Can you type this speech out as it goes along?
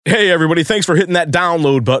Hey, everybody. Thanks for hitting that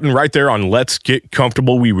download button right there on Let's Get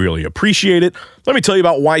Comfortable. We really appreciate it. Let me tell you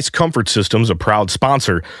about Weiss Comfort Systems, a proud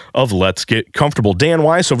sponsor of Let's Get Comfortable. Dan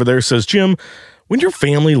Weiss over there says, Jim, when your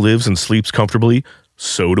family lives and sleeps comfortably,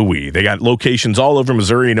 so do we. They got locations all over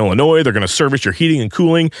Missouri and Illinois. They're going to service your heating and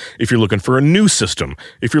cooling if you're looking for a new system.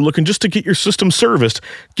 If you're looking just to get your system serviced,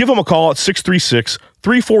 give them a call at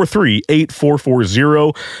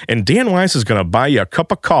 636-343-8440. And Dan Weiss is going to buy you a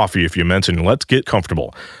cup of coffee if you mention Let's Get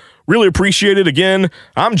Comfortable. Really appreciate it. Again,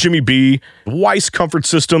 I'm Jimmy B. Weiss Comfort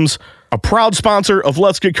Systems, a proud sponsor of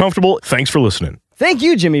Let's Get Comfortable. Thanks for listening. Thank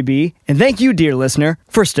you, Jimmy B, and thank you, dear listener,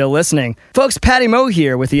 for still listening. Folks, Patty Moe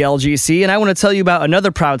here with the LGC, and I want to tell you about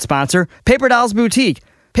another proud sponsor, Paper Dolls Boutique.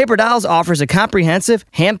 Paper Dolls offers a comprehensive,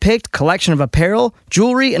 hand-picked collection of apparel,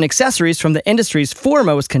 jewelry, and accessories from the industry's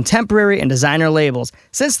foremost contemporary and designer labels.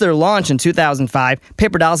 Since their launch in 2005,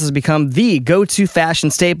 Paper Dolls has become the go-to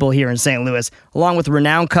fashion staple here in St. Louis. Along with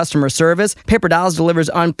renowned customer service, Paper Dolls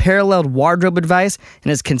delivers unparalleled wardrobe advice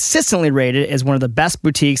and is consistently rated as one of the best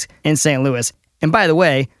boutiques in St. Louis. And by the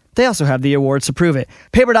way, they also have the awards to prove it.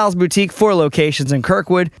 Paper Dolls Boutique, 4 locations in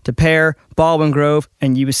Kirkwood, DePere, Baldwin Grove,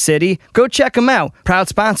 and U City. Go check them out. Proud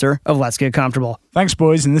sponsor of Let's Get Comfortable. Thanks,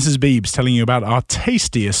 boys, and this is Beebs telling you about our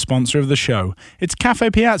tastiest sponsor of the show. It's Cafe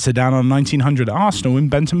Piazza down on 1900 Arsenal in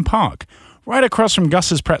Benton Park, right across from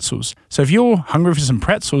Gus's Pretzels. So if you're hungry for some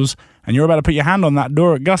pretzels and you're about to put your hand on that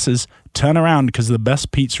door at Gus's, turn around because the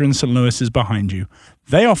best pizza in St. Louis is behind you.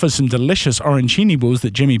 They offer some delicious arancini balls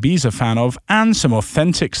that Jimmy B's a fan of and some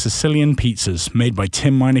authentic Sicilian pizzas made by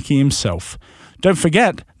Tim Meineke himself. Don't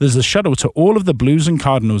forget, there's a shuttle to all of the Blues and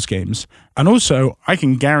Cardinals games. And also, I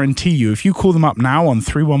can guarantee you, if you call them up now on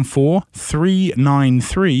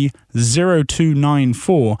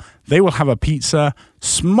 314-393-0294, they will have a pizza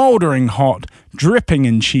smoldering hot, dripping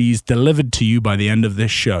in cheese delivered to you by the end of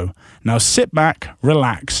this show. Now sit back,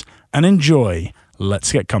 relax, and enjoy.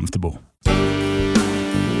 Let's Get Comfortable.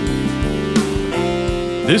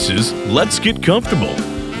 This is Let's Get Comfortable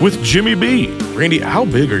with Jimmy B. Randy, how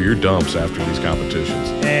big are your dumps after these competitions?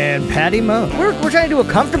 And Patty Moe. We're trying to do a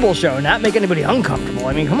comfortable show, not make anybody uncomfortable.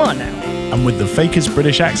 I mean, come on now. And with the fakest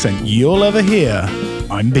British accent you'll ever hear,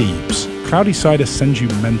 I'm Beebs. Cloudy Cider sends you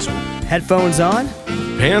mental. Headphones on.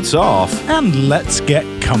 Pants off. And let's get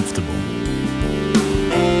comfortable.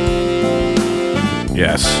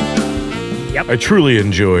 Yes. Yep. I truly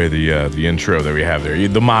enjoy the intro that we have there.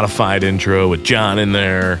 The modified intro with John in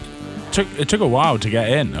there. It took a while to get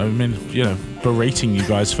in. I mean, berating you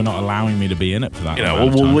guys for not allowing me to be in it for that.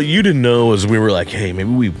 What you didn't know is we were like, hey, maybe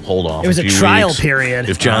we hold off. It was a trial weeks. period.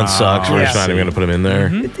 If John sucks, we're just not even going to put him in there.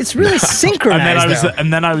 Mm-hmm. It's really synchronized.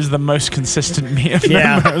 and then I was the most consistent member.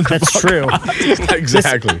 Yeah, that's true.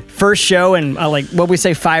 Exactly. This first show in what we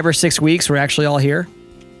say 5 or 6 weeks, we're actually all here.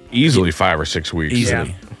 Easily 5 or 6 weeks. Easily.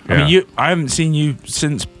 Yeah. I mean, I haven't seen you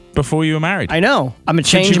since before you were married. I know. I'm a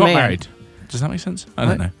changed since you man. got married. Does that make sense? I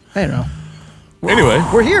don't know. I don't know. Anyway,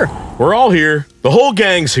 we're here. We're all here. The whole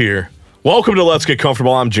gang's here. Welcome to Let's Get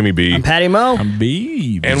Comfortable. I'm Jimmy B. I'm Patty Moe. I'm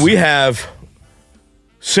Beebs. And we have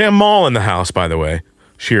Sam Mall in the house, by the way,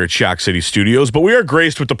 here at Shock City Studios. But we are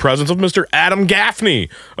graced with the presence of Mr. Adam Gaffney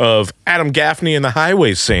of Adam Gaffney and the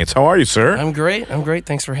Highway Saints. How are you, sir? I'm great.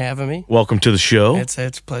 Thanks for having me. Welcome to the show. It's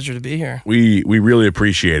a pleasure to be here. We really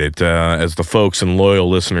appreciate it. As the folks and loyal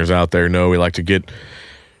listeners out there know, we like to get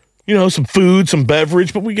some food, some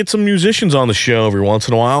beverage, but we get some musicians on the show every once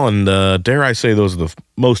in a while, and dare I say those are the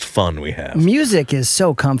most fun we have. Music is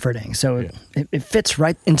so comforting, so it fits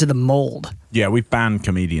right into the mold. Yeah, we banned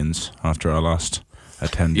comedians after our last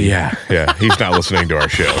attendee. Yeah. He's not listening to our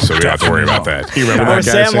show, so we don't have to worry about that. You remember that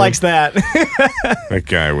guy? Sam likes that. That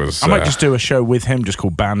guy was... I might just do a show with him just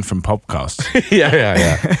called Banned from Podcasts.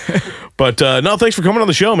 Yeah. But no, thanks for coming on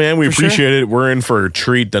the show, man. We appreciate it. We're in for a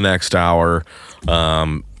treat the next hour.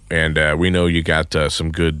 And we know you got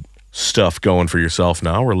some good stuff going for yourself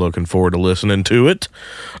now. We're looking forward to listening to it.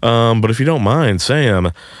 But if you don't mind,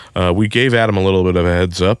 Sam, we gave Adam a little bit of a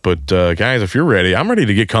heads up. But guys, if you're ready, I'm ready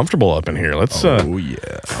to get comfortable up in here. Let's get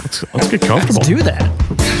comfortable. Let's do that.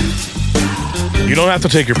 You don't have to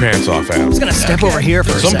take your pants off, Adam. I'm just gonna step over here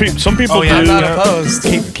for a second. Some people do. I'm not opposed.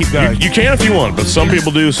 Keep going. You can if you want, but some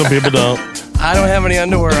people do, some people don't. I don't have any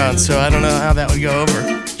underwear on, so I don't know how that would go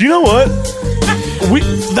over. You know what?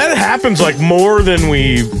 That happens more than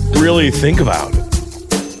we really think about.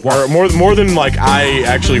 Or more than I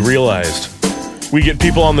actually realized. We get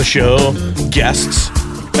people on the show, guests,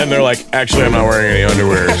 and they're like, actually, I'm not wearing any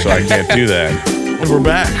underwear, so I can't do that. And we're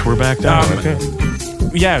back. We're back down.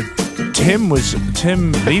 Yeah, Tim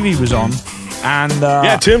Levy was on, And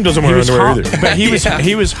Yeah, Tim doesn't wear underwear either. But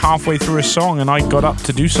he was halfway through a song, and I got up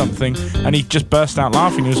to do something, and he just burst out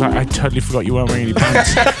laughing. He was like, "I totally forgot you weren't wearing any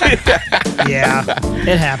pants." Yeah,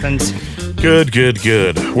 it happens. Good.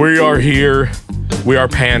 We are here. We are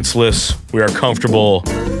pantsless. We are comfortable.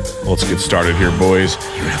 Let's get started here, boys.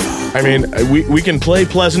 I mean, we can play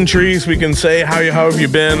pleasantries. We can say how have you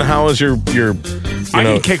been? How is your I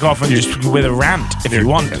can kick off and just with a rant if you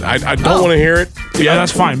want. I don't want to hear it. Yeah,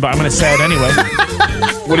 that's fine, but I'm going to say it anyway.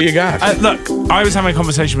 What do you got? Look, I was having a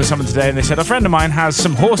conversation with someone today, and they said a friend of mine has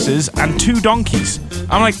some horses and 2 donkeys.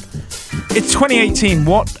 I'm like, it's 2018.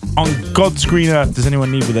 What on God's green earth does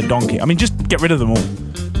anyone need with a donkey? I mean, just get rid of them all.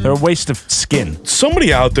 They're a waste of skin.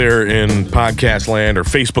 Somebody out there in podcast land or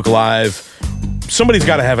Facebook Live, somebody's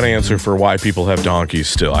got to have an answer for why people have donkeys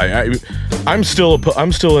still. I'm still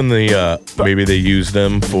in the maybe they use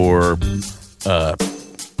them for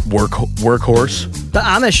workhorse. The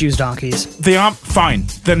Amish use donkeys. Fine.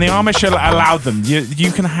 Then the Amish allowed them.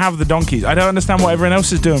 You can have the donkeys. I don't understand what everyone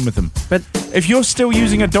else is doing with them. But if you're still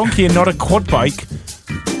using a donkey and not a quad bike,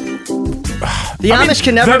 the Amish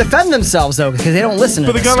can never defend themselves though because they don't listen.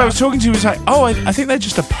 But to the girl stuff. I was talking to was like, "Oh, I think they're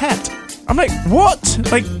just a pet." I'm like, "What?"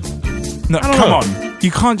 Like, no, come on. You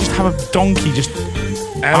can't just have a donkey just.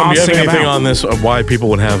 Adam, do you have arsing anything about. on this of why people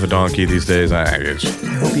would have a donkey these days? I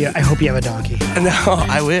hope you have a donkey. No,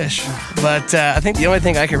 I wish. But I think the only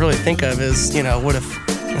thing I can really think of is, what if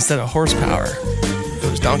instead of horsepower, it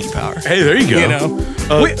was donkey power? Hey, there you go.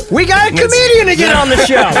 We got a comedian to get on the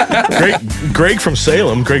show. Greg from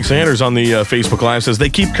Salem, Greg Sanders on the Facebook Live says they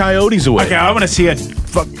keep coyotes away. Okay, I want to see a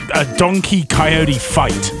donkey coyote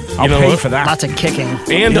fight. I'll know pay what? for that. Lots of kicking.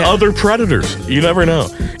 And other predators. You never know.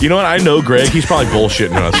 You know what? I know Greg. He's probably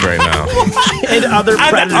bullshitting us right now. And other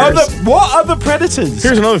predators. What other predators?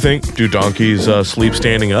 Here's another thing. Do donkeys sleep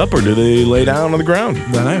standing up or do they lay down on the ground?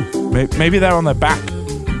 I don't know. Maybe they're on their back.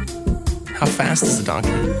 How fast is a donkey?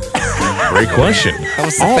 Great question.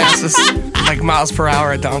 What's the fastest miles per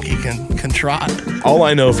hour a donkey can trot? All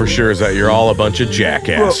I know for sure is that you're all a bunch of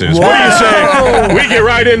jackasses. What do you say? We get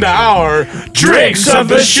right into our drinks of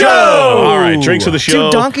the show. All right, drinks of the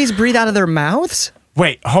show. Do donkeys breathe out of their mouths?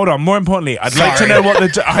 Wait, hold on. More importantly, I'd like to know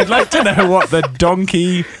what the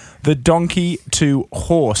donkey to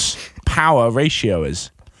horse power ratio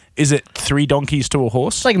is. Is it 3 donkeys to a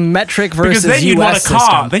horse? It's like metric versus because then you'd want US a car.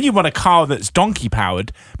 system. Then you'd want a car that's donkey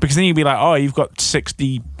powered. Because then you'd be like, oh, you've got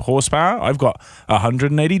 60 horsepower. I've got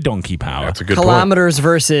 180 donkey power. That's a good Kilometers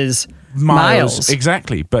versus miles.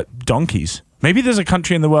 Exactly, but donkeys. Maybe there's a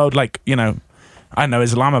country in the world I don't know,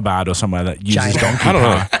 Islamabad or somewhere that uses China. donkey I don't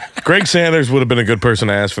power. know. Greg Sanders would have been a good person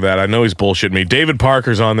to ask for that. I know he's bullshitting me. David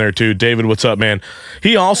Parker's on there too. David, what's up, man?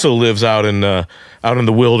 He also lives out in the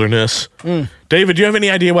wilderness. David, do you have any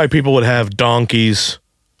idea why people would have donkeys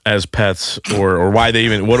as pets, or why they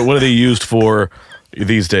even what are they used for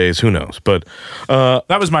these days? Who knows? But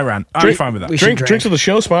That was my rant. I'm fine with that. we should drink. Drinks of the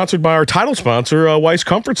show sponsored by our title sponsor, Weiss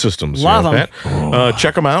Comfort Systems. Love 'em.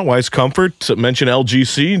 Check them out, Weiss Comfort. Mention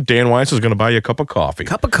LGC. Dan Weiss is going to buy you a cup of coffee.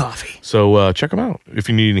 Cup of coffee. So check them out. If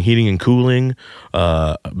you need any heating and cooling,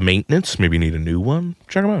 maintenance, maybe you need a new one,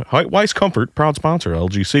 check them out. Weiss Comfort, proud sponsor,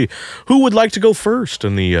 LGC. Who would like to go first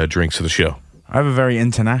in the drinks of the show? I have a very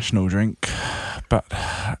international drink, but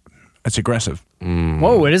it's aggressive.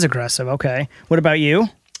 Whoa, it is aggressive. Okay. What about you?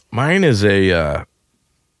 Mine is a,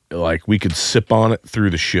 we could sip on it through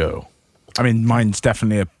the show. I mean, mine's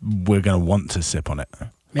definitely we're going to want to sip on it.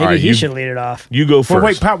 Maybe All right, he should lead it off. You go first. Well,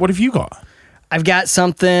 wait, Pat, what have you got? I've got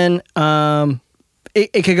something.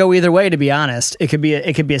 It could go either way, to be honest. It could be a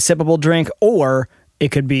sippable drink, or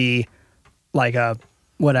it could be like a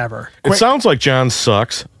whatever. It sounds like John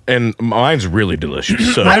sucks, and mine's really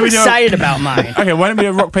delicious. So I'm we do- excited about mine. Okay, why don't we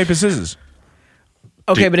do rock, paper, scissors?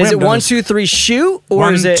 Okay, but we is it haven't done 1, this. 2, 3 shoot, or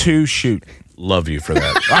 1, is it 2, shoot. love you for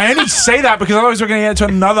that. I only say that because otherwise we're going to get into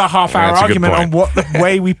another half-hour That's a good argument point. on what the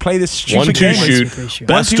way we play this stupid 1, 2, game is. shoot. 1, 2, shoot.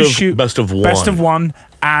 Best 1, 2, of shoot. best of one. Best of one,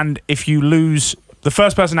 and if you lose, the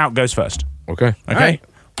first person out goes first. Okay. Okay? right.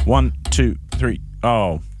 1, 2, 3.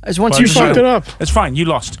 Oh. It's 1, Well, 2, you fucked shoot? it up. It's fine. You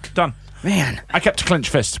lost. Done. Man. I kept a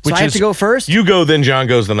clenched fist, So which I have is to go first? You go, then John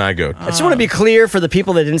goes, then I go. I just want to be clear for the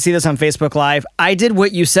people that didn't see this on Facebook Live. I did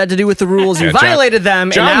what you said to do with the rules. You Yeah, John- violated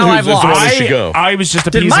them, John and now who's I've the one lost. that should go. I was just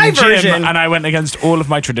Did appeasing my Jim, version- and I went against all of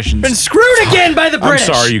my traditions. Been screwed again by the I'm British.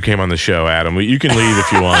 sorry you came on the show, Adam. You can leave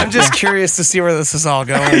if you want. I'm just curious to see where this is all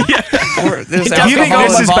going. There's Do you alcohol think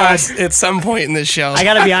this is involved at some point in this show. I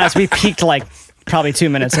got to be honest. We peaked like probably 2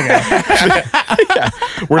 minutes ago.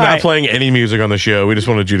 We're not right. playing any music on the show. We just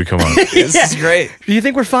wanted you to come on. This is great. Do you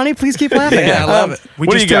think we're funny? Please keep laughing. Yeah, I love it. We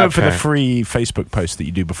What do just you do got, it for the Pat? free Facebook post that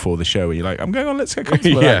you do before the show where you're like, I'm going on Let's Get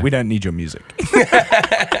Comfortable. Yeah. Like, we don't need your music.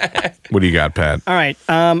 What do you got, Pat? All right.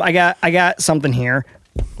 I got something here.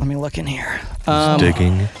 Let me look in here.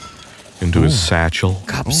 Digging into his satchel.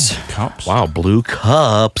 Cups. Cups. Wow, blue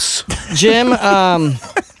cups. Jim,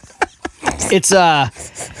 it's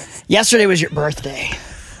yesterday was your birthday.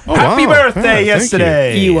 Oh, Happy wow. birthday Yeah, thank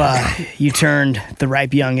yesterday. You turned the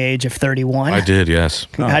ripe young age of 31. I did, yes.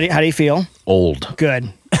 How do you feel? Old.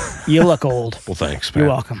 Good. You look old. Well, thanks, Pat. You're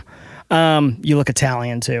welcome. You look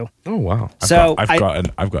Italian too. Oh, wow. So I've got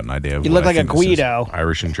an idea. Of you what look I like a think this is. Guido.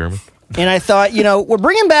 Irish and German. And I thought, we're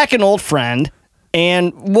bringing back an old friend,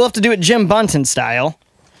 and we'll have to do it Jim Bunton style.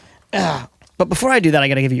 But before I do that, I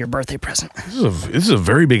got to give you your birthday present. This is a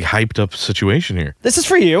very big hyped up situation here. This is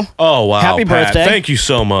for you. Oh, wow. Happy Pat, birthday. Thank you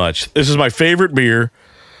so much. This is my favorite beer.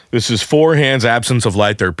 This is Four Hands Absence of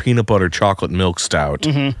Light, their peanut butter chocolate milk stout.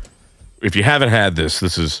 Mm-hmm. If you haven't had this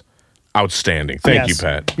is outstanding. Thank you, Yes.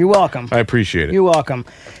 Pat. You're welcome. I appreciate it. You're welcome.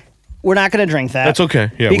 We're not going to drink that. That's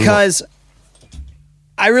okay. Yeah, we won't. because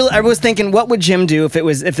I was thinking, what would Jim do if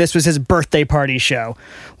this was his birthday party show?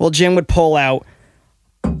 Well, Jim would pull out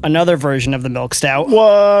another version of the milk stout,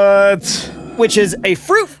 What? which is a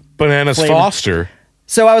fruit. Bananas Flavor. Foster.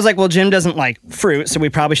 So I was like, well, Jim doesn't like fruit, so we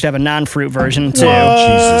probably should have a non-fruit version too.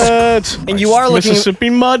 What? And you are looking Mississippi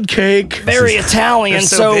mud cake. very Italian, They're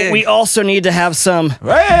so so big. we also need to have some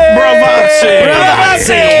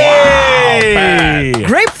Bravazzi.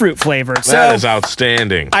 grapefruit flavor. That So is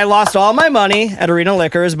outstanding. I lost all my money at Arena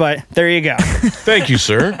Liquors, but there you go. Thank you,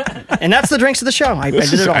 sir. And that's the drinks of the show. I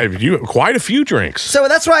This did is it all. you quite a few drinks. So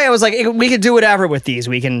that's why I was like, we could do whatever with these.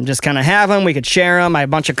 We can just kind of have them. We could share them. I have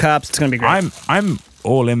a bunch of cups. It's gonna be great. I'm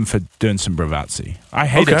all in for doing some Bravazzi. I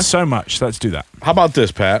hate Okay. it so much. Let's do that. How about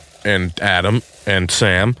this, Pat and Adam and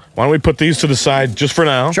Sam? Why don't we put these to the side just for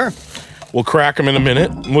now? Sure. We'll crack them in a minute,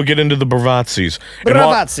 and we'll get into the Bravazzis. And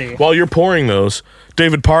Bravazzi. while you're pouring those,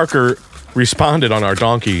 David Parker responded on our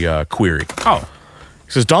donkey query. Oh,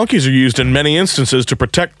 He says, donkeys are used in many instances to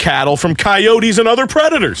protect cattle from coyotes and other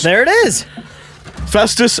predators. There it is.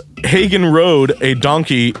 Festus Hagen rode a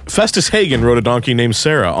donkey named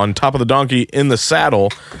Sarah. On top of the donkey in the saddle,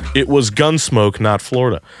 it was Gunsmoke, not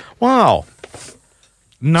Florida. Wow.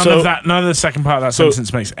 none So- of the second part of that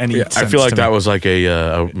sentence makes any Yeah, sense. I feel like to that me. was like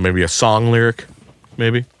maybe a song lyric,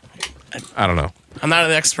 maybe. I don't know. I'm not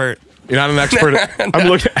an expert. You're not an expert. I'm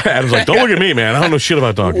looking. Adam's like, don't look at me, man. I don't know shit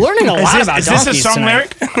about donkeys. Learning a lot about Is this a donkeys song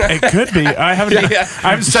tonight. lyric? It could be. I haven't. Yeah. I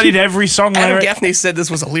haven't studied every song Adam lyric. Gaffney said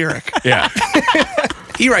this was a lyric. Yeah,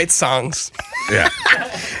 He writes songs. yeah.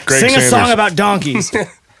 Greg Sing Sanders. a song about donkeys.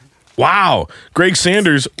 Wow, Greg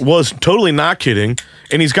Sanders was totally not kidding,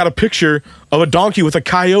 and he's got a picture of a donkey with a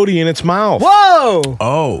coyote in its mouth. Whoa!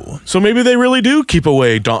 Oh, So maybe they really do keep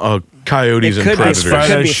away coyotes It and could be, predators.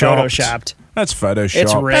 could be Photoshopped. photoshopped. that's Photoshop.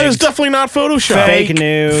 It's rigged. That is definitely not Photoshop. Fake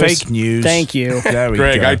news. Fake news. Thank you. There we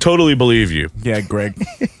Greg, go. I totally believe you. yeah, Greg.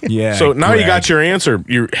 Yeah. So now you Greg. got your answer,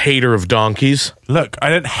 you hater of donkeys. Look, I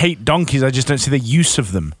don't hate donkeys. I just don't see the use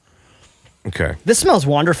of them. Okay, This smells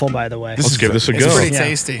wonderful, by the way. let's give this a It's go. pretty Yeah.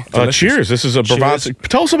 tasty. Cheers. This is a Bravazzi.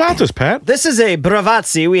 Tell us about this, Pat. This is a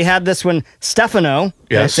Bravazzi. We had this when Stefano,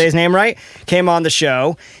 did I Yes. say his name right, came on the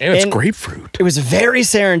show. And it's grapefruit. It was very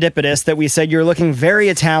serendipitous that we said you're looking very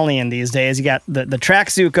Italian these days. You got the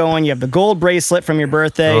tracksuit going. You have the gold bracelet from your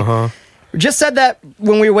birthday. We just said that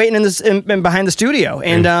when we were waiting in behind the studio,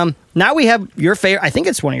 and now we have your favorite. I think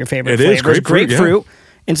it's one of your favorite It is flavors, grapefruit, yeah.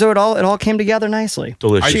 And so it all came together nicely.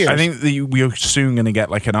 Delicious. I think that we're soon going to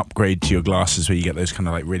get like an upgrade to your glasses where you get those kind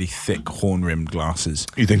of like really thick horn-rimmed glasses.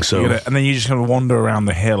 You think so? And then you just kind of wander around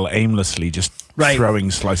the hill aimlessly, just Right.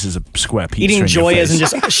 throwing slices of square pizza Eating in your joyas face.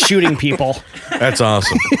 and just shooting people. That's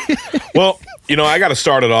awesome. Well, I got to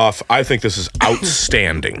start it off. I think this is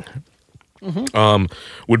outstanding.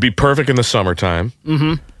 Would be perfect in the summertime.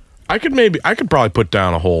 Mm-hmm. I could probably put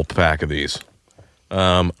down a whole pack of these.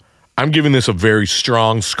 I'm giving this a very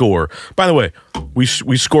strong score. By the way, we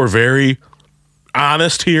score very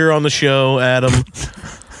honest here on the show, Adam.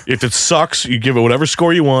 If it sucks, you give it whatever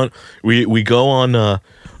score you want. We go on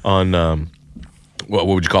what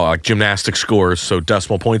would you call it? Like gymnastic scores, so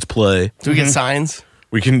decimal points play. Do we get signs?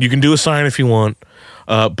 You can do a sign if you want,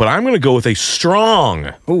 but I'm going to go with a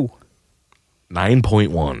strong Ooh.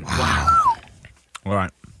 9.1. All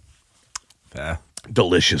right. Fair.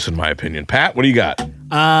 Delicious in my opinion. Pat, what do you got?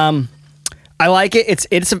 I like it.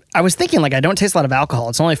 I was thinking like I don't taste a lot of alcohol.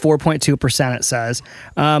 It's only 4.2%. It says.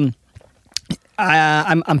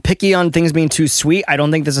 I'm picky on things being too sweet. I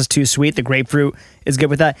don't think this is too sweet. The grapefruit is good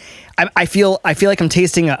with that. I feel like I'm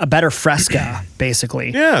tasting a better Fresca,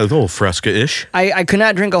 basically. Yeah, a little Fresca-ish. I could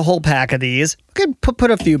not drink a whole pack of these. Could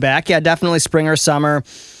put a few back. Yeah, definitely spring or summer.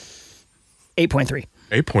 8.3.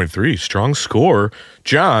 8.3, strong score.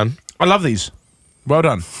 John. I love these. Well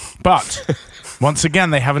done. But once again,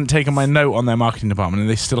 they haven't taken my note on their marketing department, and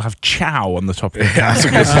they still have chow on the top of it. That's a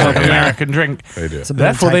good sign. American drink. They do. It's a bit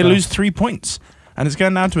Therefore, of a they typo. lose 3 points. And it's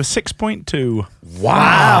going down to a 6.2.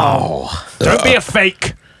 Wow. Don't be a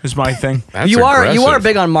fake, is my thing. That's You are aggressive.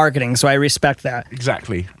 big on marketing, so I respect that.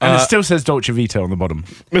 Exactly. And it still says Dolce Vita on the bottom.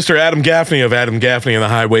 Mr. Adam Gaffney of Adam Gaffney and the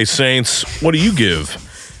Highway Saints. What do you give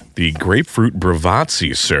the grapefruit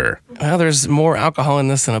Bravazzi, sir? Well, there's more alcohol in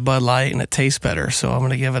this than a Bud Light, and it tastes better, so I'm going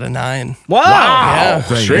to give it a 9. Wow. Yeah,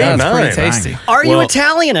 Straight yeah, it's 9. pretty tasty. Are you Well-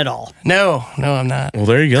 Italian at all? No, I'm not. Well,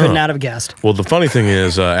 there you go. Could not have guessed. Well, the funny thing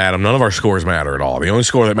is, Adam, none of our scores matter at all. The only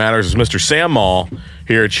score that matters is Mr. Sam Mall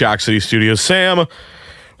here at Shock City Studios. Sam,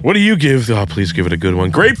 what do you give? Oh, please give it a good one.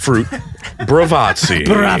 Grapefruit Bravazzi.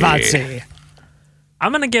 Bravazzi.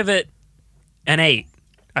 I'm going to give it an 8.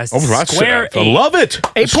 A Oh, that's square I 8. love it.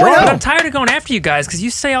 8.0. Strong. But I'm tired of going after you guys because you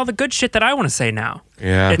say all the good shit that I want to say now.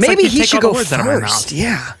 Yeah. It's like Maybe you he take should all the go words out of my mouth. first.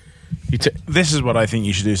 Yeah. You ta- This is what I think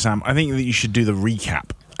you should do, Sam. I think that you should do the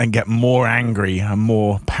recap and get more angry and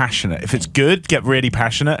more passionate. If it's good, get really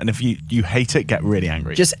passionate. And if you hate it, get really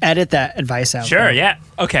angry. Just edit that advice out. Sure, there. yeah.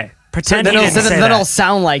 Okay. Pretend Then he it'll, didn't say then it'll that.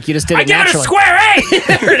 sound like you just did I it give it a naturally. square 8.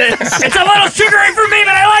 There it is. It's a little sugary for me,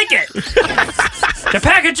 but I like it. The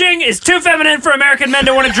packaging is too feminine for American men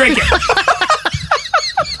to want to drink it.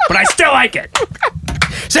 But I still like it.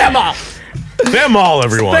 Sam Mall. Sam Mall,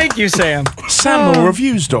 everyone. Thank you, Sam.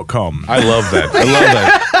 SamMallReviews.com. I love that. I love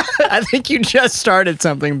that. I think you just started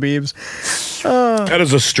something, Beebs. That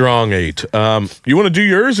is a strong 8. You want to do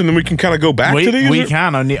yours, and then we can kind of go back to these? We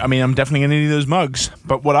can. I'm definitely going to need those mugs.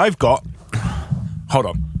 But what I've got... Hold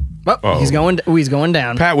on. Oh, he's going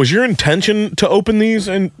down. Pat, was your intention to open these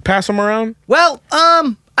and pass them around? Well,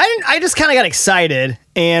 I just kind of got excited,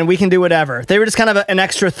 and we can do whatever. They were just kind of an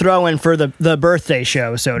extra throw-in for the birthday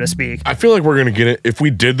show, so to speak. I feel like we're going to get it. If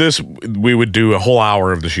we did this, we would do a whole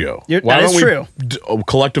hour of the show. That is true.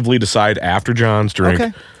 Collectively decide after John's drink,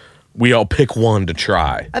 Okay. we all pick one to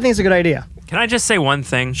try. I think it's a good idea. Can I just say one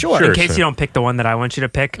thing? Sure. In case sir. you don't pick the one that I want you to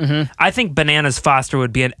pick. I think Bananas Foster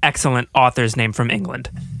would be an excellent author's name from England.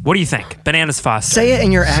 What do you think? Bananas Foster. Say it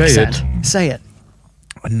in your Say accent. Say it.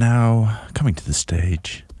 And now, coming to the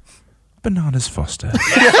stage, Bananas Foster.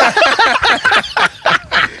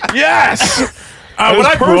 Yes! What was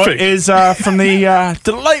I brought perfect. is from the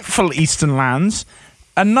delightful Eastern lands,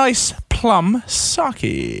 a nice plum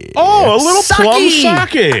sake. Oh, a little plum Sake!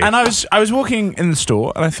 sake. And I was walking in the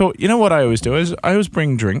store, and I thought, you know what I always do is I always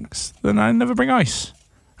bring drinks, then I never bring ice.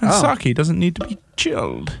 And sake doesn't need to be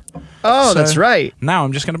chilled. Oh, So- that's right. Now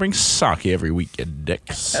I'm just going to bring sake every week, you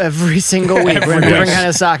dicks. Every single week, we're a different kind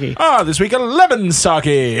of sake. This week a lemon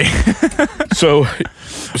sake. So you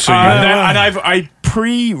And I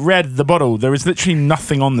pre-read the bottle. There is literally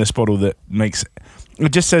nothing on this bottle that makes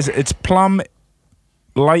it just says it's plum,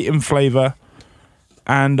 light in flavor,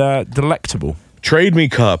 and delectable. trade me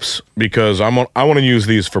cups because I want to use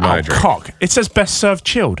these for my drink. Cock. It says best served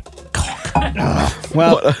chilled.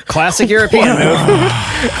 Well, classic European move.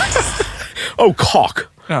 Oh, cock.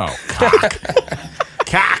 Oh, cock.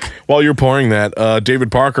 Cock. While you're pouring that, David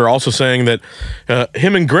Parker also saying that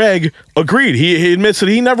him and Greg agreed. He admits that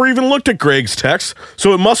he never even looked at Greg's text,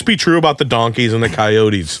 so it must be true about the donkeys and the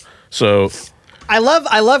coyotes. So I love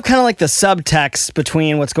kind of like the subtext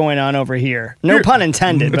between what's going on over here. No pun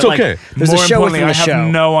intended. It's but okay. Like, there's More a show importantly, within I the have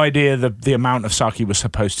show. no idea the amount of sake was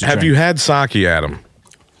supposed to have drink. you had sake, Adam?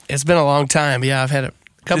 It's been a long time. Yeah, I've had it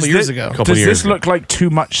a couple Does years thi- ago. Couple Does years this ago. look like too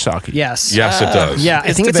much sake? Yes. Yes, it does. Yeah, I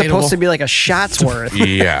It's think it's debatable. supposed to be like a shot's worth.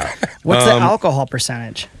 Yeah. What's the alcohol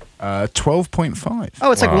percentage? 12.5.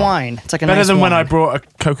 Oh, it's like Wow. wine. It's like a Better nice than when wine. I brought a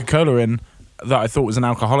Coca-Cola in that I thought was an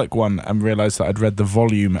alcoholic one and realized that I'd read the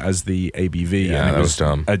volume as the ABV. Yeah, and it that was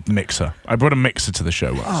dumb. A mixer. I brought a mixer to the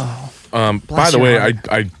show once. Oh. By the your way,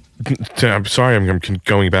 heart. I'm sorry I'm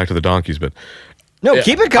going back to the donkeys, but No,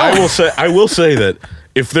 keep it going. I will say that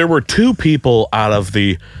if there were two people out of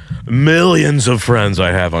the millions of friends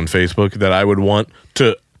I have on Facebook that I would want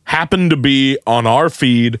to happen to be on our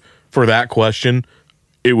feed for that question,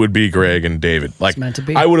 it would be Greg and David. Like, meant to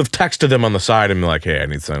be. I would have texted them on the side and be like, "Hey, I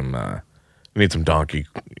need some donkey,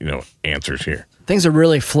 answers here." Things are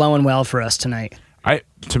really flowing well for us tonight.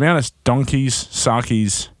 To be honest, donkeys,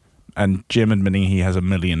 sakis, and Jim admitting he has a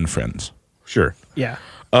million friends. Sure. Yeah.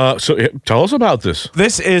 So tell us about this.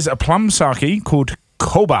 This is a plum sake called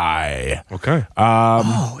Kobe. Okay.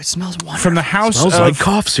 Oh, it smells wonderful. From the house Smells of... like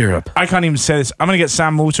cough syrup. I can't even say this. I'm going to get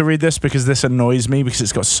Sam Moore to read this because this annoys me because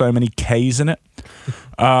it's got so many K's in it.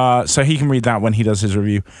 So he can read that when he does his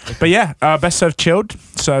review. But yeah, best served chilled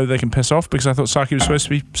so they can piss off because I thought sake was supposed to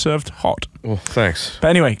be served hot. Well, thanks. But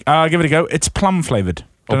anyway, give it a go. It's plum flavored.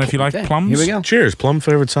 Don't know if you like plums. Here we go. Cheers. Plum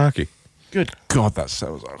flavored sake. Good God, that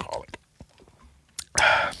sounds alcoholic.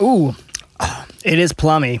 Ooh, it is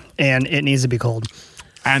plummy, and it needs to be cold.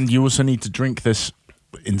 And you also need to drink this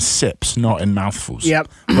in sips, not in mouthfuls. Yep.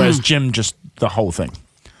 Whereas Jim, just the whole thing.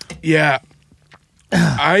 Yeah.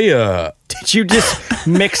 Did you just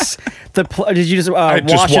mix the? Did you just just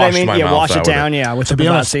wash it? I washed mean, my yeah, mouth wash out it with down. it. Yeah, with To the be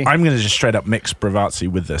honest, Bravazzi. I'm going to just straight up mix Bravazzi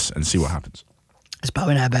with this and see what happens. It's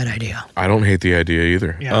probably not a bad idea. I don't hate the idea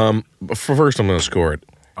either. Yeah. But first, I'm going to score it.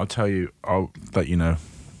 I'll tell you. I'll let you know.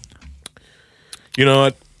 You know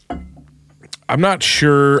what? I'm not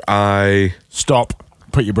sure I... Stop.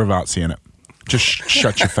 Put your Bravazzi in it. Just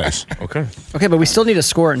shut your face. Okay. Okay, but we still need to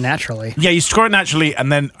score it naturally. Yeah, you score it naturally,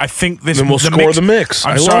 and then I think this. Then we'll score the mix.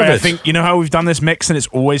 I'm I sorry. love I it. think you know how we've done this mix, and it's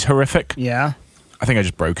always horrific. Yeah. I think I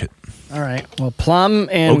just broke it. All right. Well, plum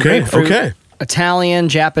and Okay, grapefruit. okay. Italian,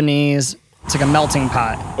 Japanese. It's like a melting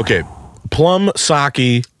pot. Okay. Plum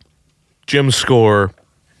sake, Jim's score,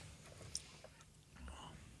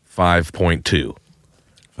 5.2.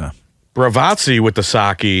 Fair. Bravazzi with the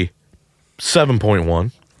sake,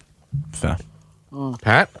 7.1. Fair.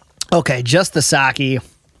 Pat? Okay, just the sake.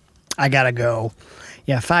 I gotta go.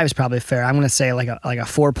 Yeah, 5 is probably fair. I'm gonna say like a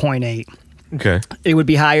 4.8. Okay. It would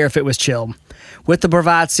be higher if it was chilled. With the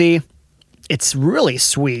Bravazzi, it's really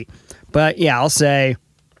sweet. But yeah, I'll say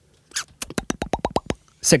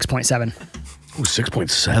 6.7. Ooh,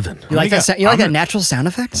 6.7. You like that? You like I'm that gonna- natural sound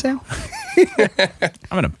effect, Sam? I'm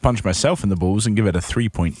going to punch myself in the balls and give it a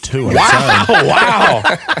 3.2. on Wow. its own, Wow.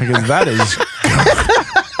 because that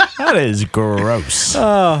is gross.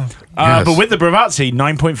 Yes. But with the Bravazzi,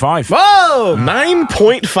 9.5. Whoa!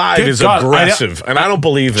 9.5 Good is God, aggressive, and I don't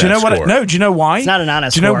believe that Do you know score. what? No, do you know why? It's not an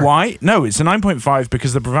honest Do you know score. why? No, it's a 9.5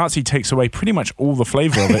 because the Bravazzi takes away pretty much all the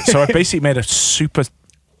flavor of it. So I basically made a super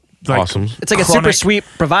Awesome. It's like a super chronic- sweet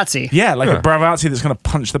Bravazzi. Yeah, like Yeah. a Bravazzi that's going to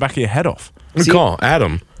punch the back of your head off. Good call.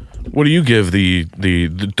 Adam, what do you give the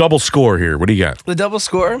double score here? What do you got? The double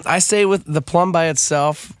score, I say with the plum by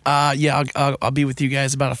itself, I'll be with you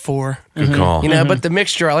guys about a 4. Good call. You know, but the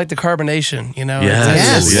mixture, I like the carbonation. You know, Yes. it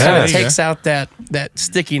Yes. kind Yeah. of takes out that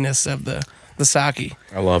stickiness of the sake.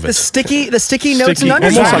 I love The it. sticky notes Sticky- and almost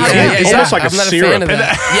undertones. like Yeah, a- almost like I'm not syrup. a fan of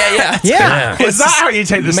that. Yeah. Is that how you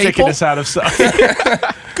take the Maple? stickiness out of stuff?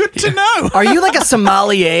 Good to know. Are you like a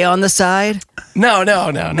sommelier on the side? No,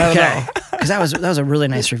 not at all. Because that was a really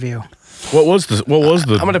nice review. What was the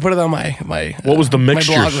I'm gonna put it on my what was the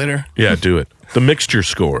mixture? my blog later. Yeah, do it. The mixture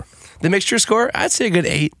score. The mixture score, I'd say a good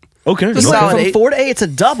 8. Okay. Just okay. solid From 8. 4 to 8, it's a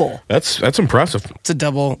double. That's impressive. It's a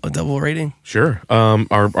double rating. Sure.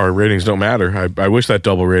 Our ratings don't matter. I wish that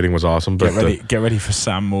double rating was awesome, but Get ready for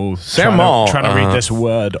Sam Moore. Sam Moore, Trying to read this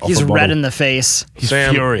word off He's a bottle. red in the face. He's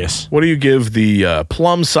Sam, furious. what do you give the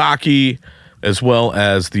plum sake as well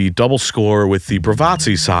as the double score with the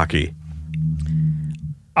Bravazzi sake?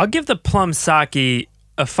 I'll give the plum sake a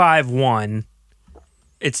 5.1.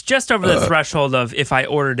 It's just over the threshold of if I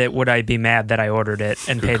ordered it, would I be mad that I ordered it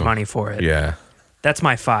and paid call. money for it? Yeah. That's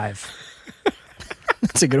my 5.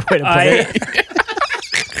 That's a good way to put it.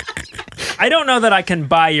 I don't know that I can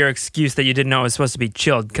buy your excuse that you didn't know it was supposed to be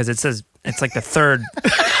chilled because it says it's like the third.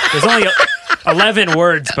 There's only 11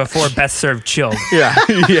 words before best served chilled. Yeah.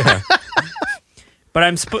 Yeah. But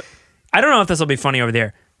I don't know if this will be funny over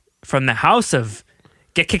there. From the house of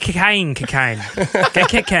Gekkikan.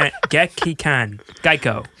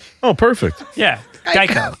 Geico. Oh, perfect. Yeah.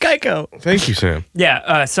 Geico. Geico. Thank you, Sam.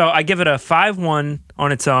 Yeah. So I give it a 5.1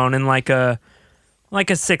 on its own and like a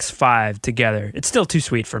 6.5 together. It's still too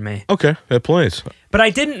sweet for me. Okay, that plays. But I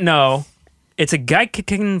didn't know it's a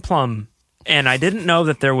Geico plum. And I didn't know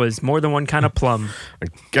that there was more than one kind of plum.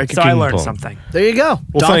 So I learned something. There you go.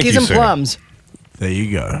 Well, thank Donkeys you, and Sam. plums. There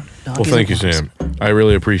you go. Well, Donkeys thank you, and plums. Sam. I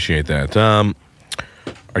really appreciate that.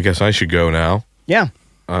 I guess I should go now. Yeah.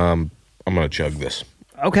 I'm gonna chug this.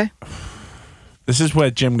 Okay. This is where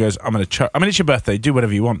Jim goes, I mean, it's your birthday, do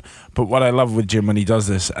whatever you want. But what I love with Jim when he does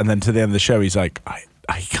this, and then to the end of the show, he's like,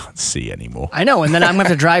 I can't see anymore. I know, and then I'm going to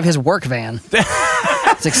have to drive his work van.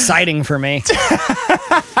 It's exciting for me.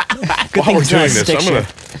 Good While we're it's not doing a this, stick I'm gonna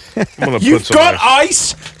shift. put You've some got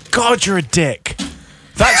ice? God, you're a dick.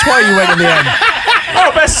 That's why you went in the end.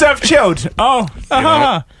 Oh, best served chilled. Oh,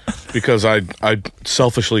 because I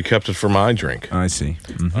selfishly kept it for my drink. I see.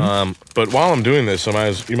 But while I'm doing this, you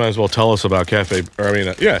might as well tell us about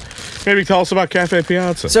maybe tell us about Cafe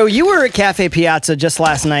Piazza. So you were at Cafe Piazza just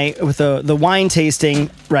last night with the wine tasting,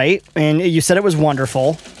 right? And you said it was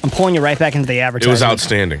wonderful. I'm pulling you right back into the It advertising. was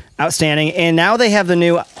outstanding. Outstanding. And now they have the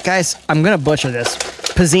new, guys, I'm going to butcher this.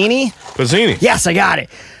 Pizzini? Pizzini. Yes, I got it.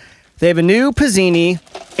 They have a new Pizzini,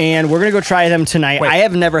 and we're going to go try them tonight. Wait. I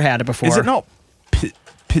have never had it before. Is it not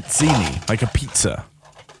pizzini, like a pizza,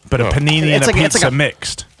 but a panini It's and a like- it's pizza like a-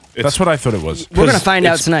 mixed? That's what I thought it was. We're going to find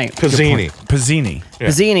out It's tonight. Pizzini. Pizzini. Yeah.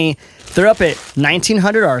 Pizzini, they're up at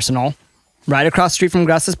 1900 Arsenal, right across the street from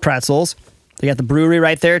Gus's Pretzels. They got the brewery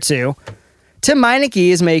right there, too. Tim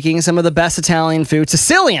Meineke is making some of the best Italian food,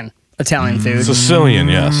 Sicilian Italian food. Sicilian,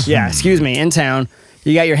 yes. Yeah, excuse me, in town.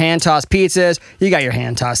 You got your hand-tossed pizzas. You got your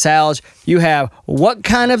hand-tossed salads. You have what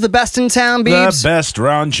kind of the best in town, The Beebs? best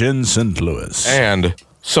ranch in St. Louis. And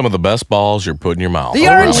some of the best balls you're putting in your mouth. The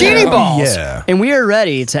arancini balls. yeah. And we are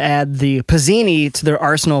ready to add the Pizzini to their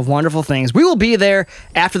arsenal of wonderful things. We will be there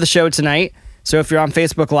after the show tonight. So if you're on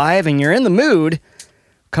Facebook Live and you're in the mood,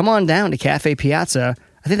 come on down to Cafe Piazza.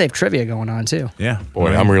 I think they have trivia going on, too. Yeah.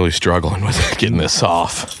 Boy, I'm really struggling with getting this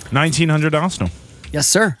off. 1900 Arsenal. Yes,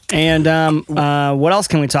 sir. And what else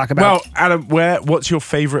can we talk about? Well, Adam, what's your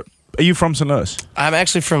favorite? Are you from St. Louis? I'm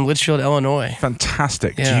actually from Litchfield, Illinois.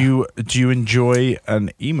 Fantastic. Yeah. Do you enjoy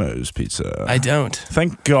an Emo's pizza? I don't.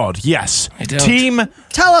 Thank God. Yes. I don't. Team.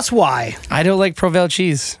 Tell us why. I don't like Provel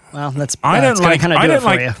cheese. Well, that's I don't like. kind of I do don't it for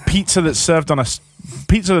like you. pizza that's served on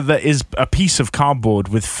pizza that is a piece of cardboard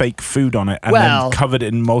with fake food on it and Well- then covered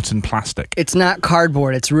in molten plastic. It's not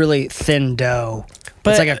cardboard. It's really thin dough.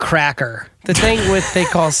 But- it's like a cracker. The thing with they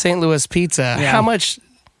call St. Louis pizza, Yeah. how much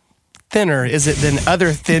thinner is it than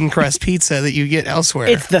other thin crust pizza that you get elsewhere?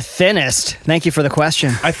 It's the thinnest. Thank you for the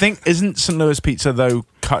question. I think isn't St. Louis pizza though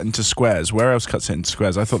cut into squares? Where else cuts it into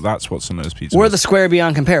squares? I thought that's what St. Louis pizza. We're was. the square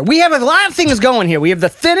beyond compare. We have a lot of things going here. We have the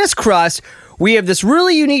thinnest crust. We have this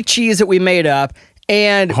really unique cheese that we made up,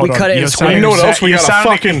 and Hold we on, cut it in you're squares. saying- You know what else? We You're got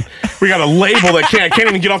sounding- we got a label that can't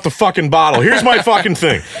even get off the fucking bottle. Here's my fucking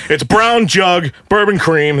thing. It's brown jug, bourbon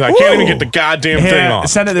cream. I can't even get the goddamn thing Here, off.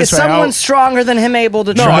 send it Is this way. someone stronger than him able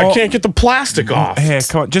to No, try? I can't get the plastic off. Here,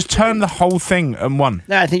 come on. Just turn the whole thing in one.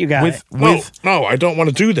 No, I think you got it. No, I don't want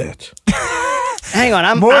to do that. Hang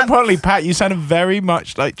on. More I'm- importantly, Pat, you sounded very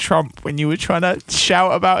much like Trump when you were trying to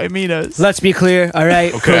shout about Aminos. Let's be clear, all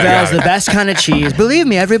right? Okay, I got Provel's it. the best kind of cheese. Believe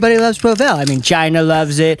me, everybody loves Provel. I mean, China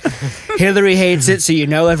loves it. Hillary hates it, so you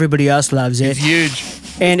know everybody else loves it. huge.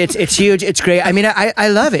 And it's huge. It's great. I mean, I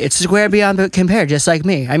love it. It's square beyond compare, just like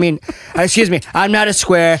me. I mean, excuse me. I'm not a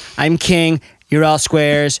square. I'm king. You're all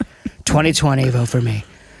squares. 2020, vote for me.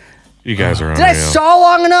 You guys are Did I unreal. stall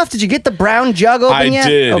long enough? Did you get the brown jug open I yet?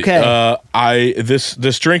 did. Okay.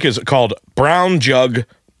 This drink is called Brown Jug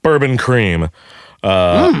Bourbon Cream.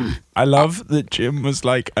 I love that Jim was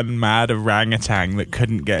like a mad orangutan that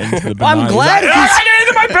couldn't get into the banana. I'm He's glad like, he's- "Ah, get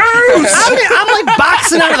into my booze!" I'm like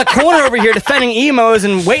boxing out of the corner over here defending emos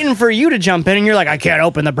and waiting for you to jump in, and you're like, I can't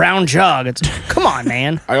open the brown jug. It's come on,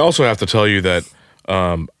 man. I also have to tell you that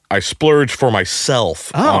I splurged for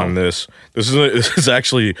myself on this. This is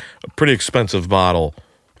actually a pretty expensive bottle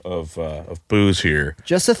of booze here.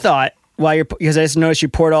 Just a thought because I just noticed you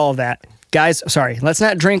poured all of that. Guys, sorry, let's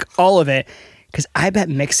not drink all of it because I bet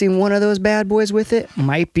mixing one of those bad boys with it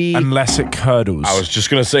might be Unless it curdles. I was just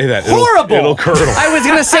gonna say that horrible. It'll curdle. I was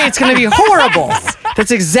going to say it's going to be horrible.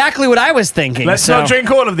 That's exactly what I was thinking. Let's so- not drink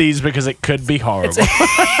all of these because it could be horrible.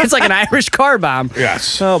 It's like an Irish car bomb.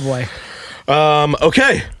 Yes. Oh, boy.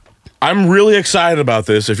 Okay. I'm really excited about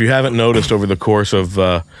this. If you haven't noticed over the course of,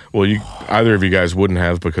 either of you guys wouldn't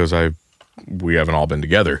have because we haven't all been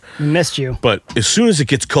together. We missed you. But as soon as it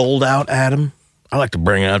gets cold out, Adam, I like to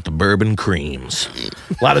bring out the bourbon creams.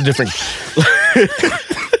 A lot of different.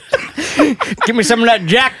 Give me some of that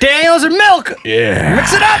Jack Daniels and milk. Yeah.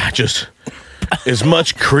 Mix it up. Just as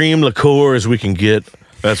much cream liqueur as we can get.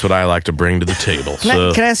 That's what I like to bring to the table.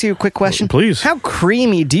 Can I ask you a quick question? Please. How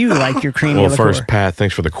creamy do you like your creamy Well, liqueur? first, Pat,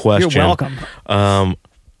 thanks for the question. You're welcome.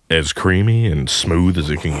 As creamy and smooth as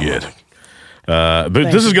it can get. But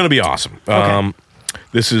this is going to be awesome. Okay.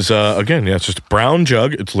 This is again, it's just a brown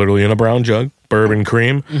jug. It's literally in a brown jug, bourbon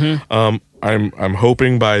cream. Mm-hmm. I'm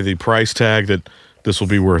hoping by the price tag that this will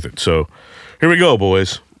be worth it. So here we go,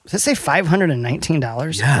 boys. Does it say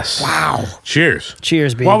 $519? Yes. Wow. Cheers.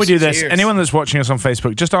 Cheers, Beans. While we do this, Cheers. anyone that's watching us on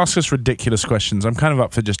Facebook, just ask us ridiculous questions. I'm kind of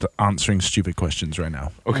up for just answering stupid questions right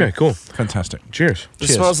now. Okay, cool. Fantastic. Cheers. It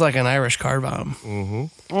Cheers. smells like an Irish car bomb.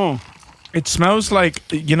 It smells like,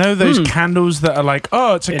 you know those candles that are like,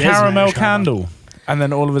 oh, it's a It is an caramel Irish car bomb. candle. and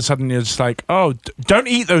then all of a sudden you're just like, oh, don't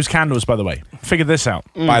eat those candles, by the way. Figure this out.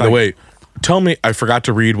 By the way, tell me, I forgot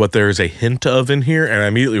to read what there is a hint of in here, and I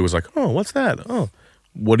immediately was like, oh, what's that? Oh,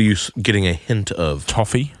 what are you getting a hint of?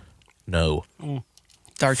 Toffee? No.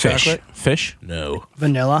 Dark Fish? chocolate. Fish? No.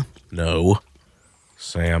 Vanilla. No.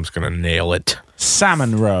 Sam's going to nail it.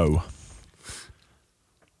 Salmon roe.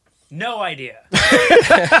 No idea.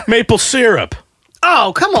 Maple syrup.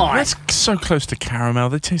 Oh, come on. That's so close to caramel.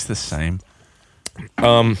 They taste the same.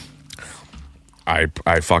 I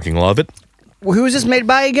fucking love it. Who was this made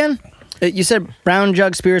by again? You said Brown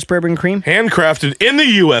Jug Spirits Bourbon Cream? Handcrafted in the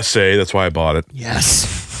USA. That's why I bought it.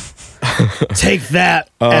 Yes. Take that,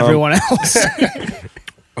 everyone else.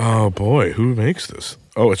 Oh, boy. Who makes this?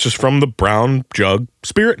 Oh, it's just from the Brown Jug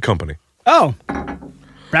Spirit Company. Oh,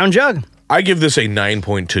 Brown Jug. I give this a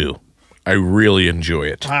 9.2. I really enjoy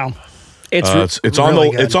it. Wow. It's really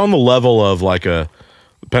on good. it's on the level of like a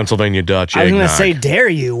Pennsylvania Dutch I was going eggnog. to say, dare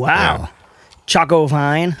you. Wow. Choco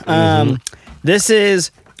Vine. This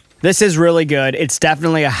is really good. It's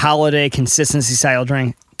definitely a holiday consistency style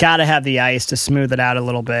drink. Got to have the ice to smooth it out a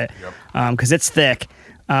little bit because it's thick.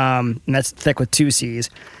 And that's thick with 2 C's.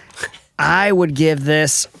 I would give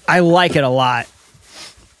this, I like it a lot.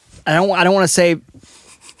 I don't want to say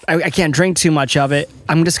I can't drink too much of it.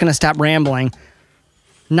 I'm just going to stop rambling.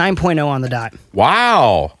 9.0 on the dot.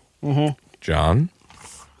 Wow. John?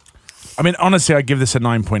 I mean, honestly, I give this a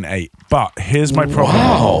 9.8. But here's my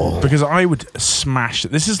problem. Because I would smash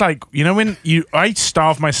it. This is like, you know, when I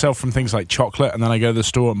starve myself from things like chocolate, and then I go to the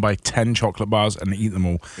store and buy 10 chocolate bars and eat them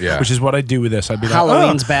all. Yeah. Which is what I do with this. I'd be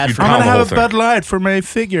Halloween's like, bad for I'm pound going to the have whole a thing. Bud Light for my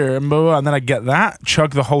figure, and blah, blah, and then I get that,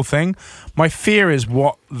 chug the whole thing. My fear is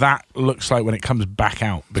what that looks like when it comes back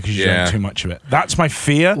out because you Yeah. drink too much of it. That's my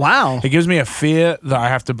fear. Wow. It gives me a fear that I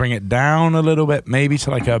have to bring it down a little bit, maybe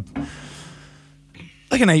to like an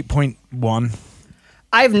 8.1.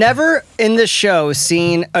 I've never in this show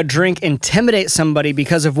seen a drink intimidate somebody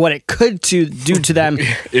because of what it could do to them,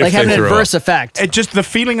 like have they an throw adverse up. effect. It just, the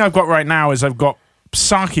feeling I've got right now is I've got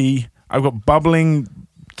sake, I've got bubbling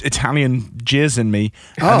Italian jizz in me,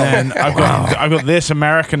 and then I've got this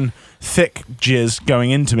American thick jizz going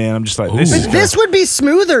into me, and I'm just like, this is This would be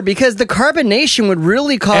smoother because the carbonation would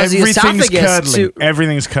really cause the everything's esophagus curdling. to.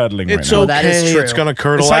 Everything's curdling right It's now. Oh, okay. that is true. It's going to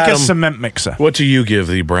curdle. It's like a Adam, cement mixer. what do you give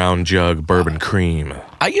the Brown Jug Bourbon Cream?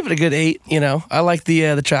 I give it a good 8. You know, I like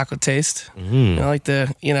the chocolate taste. I like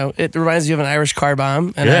it reminds you of an Irish car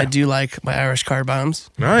bomb, and Yeah. I do like my Irish car bombs.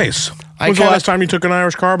 Nice. I When's the kinda- last time you took an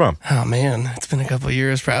Irish car bomb? Oh man, it's been a couple of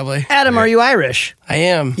years probably. Adam, are you Irish? I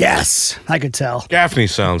am. Yes, I could tell. Gaffney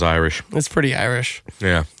sounds Irish. It's pretty Irish.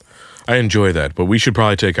 Yeah. I enjoy that, but we should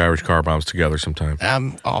probably take Irish car bombs together sometime.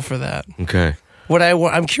 I'm all for that. Okay.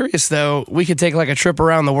 I'm curious though. We could take like a trip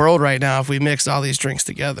around the world right now if we mixed all these drinks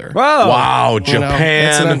together. Whoa! Wow, You know,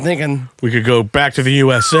 that's what I'm Japan. thinking. We could go back to the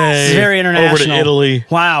USA. It's very international. Over to Italy.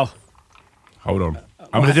 Wow. Hold on.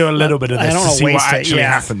 I'm going to do a little bit of I this don't to wanna see what waste it, actually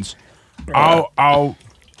yeah. happens. I'll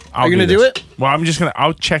you gonna do this. it? Well, I'm just going to,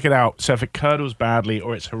 I'll check it out. So if it curdles badly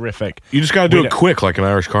or it's horrific, You just got to do We it don't- quick like an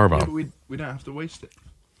Irish car bomb. we don't have to waste it.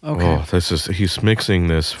 Oh, he's mixing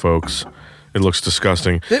this, folks. It looks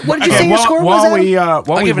disgusting. What did you say your score was? while Adam? we I'll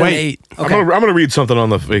while we give it an wait, 8. I'm gonna read something on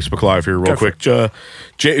the Facebook Live here real Go for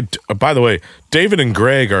quick. By the way, David and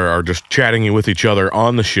Greg are just chatting with each other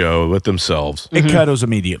on the show with themselves. it curdles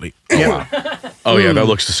immediately. Oh yeah, that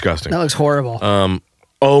looks disgusting. That looks horrible.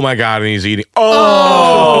 Oh my god, and he's eating.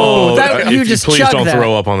 Oh, you just please chugged don't that.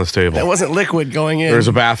 throw up on this table. That wasn't liquid going in. There's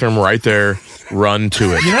a bathroom right there. Run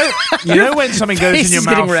to it. You know when something goes Face in your is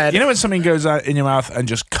getting mouth. red. You know when something goes out in your mouth and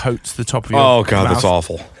just coats the top of your Oh god, mouth? that's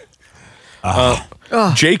awful.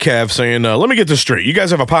 JCav saying, "Let me get this straight. You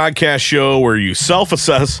guys have a podcast show where you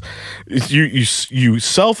self-assess, you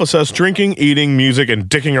self-assess drinking, eating, music, and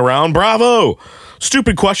dicking around. Bravo!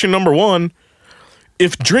 Stupid question number 1: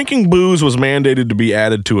 if drinking booze was mandated to be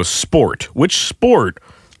added to a sport, which sport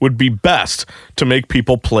would be best to make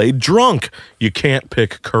people play drunk? You can't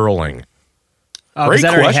pick curling. Oh, 'cause great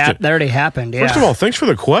that already, question. that already happened. Yeah. First of all, thanks for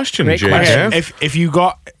the question, Great JCav. question. If you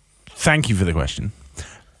got, thank you for the question.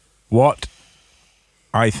 What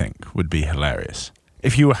I think would be hilarious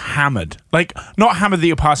if you were hammered, like not hammered that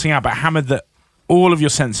you're passing out, but hammered that all of your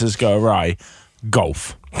senses go awry.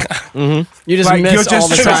 Golf. you just Like, miss you're just- all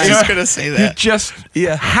the you're time. just- gonna say You're that. just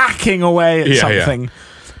Yeah. hacking away at Yeah, yeah. something.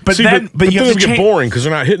 But See, then, but you then have it'll to get change. boring because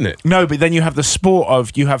they're not hitting it. No, but then you have the sport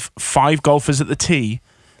of you have 5 golfers at the tee,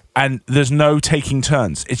 and there's no taking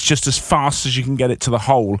turns. It's just as fast as you can get it to the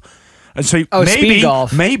hole, and so Oh, speed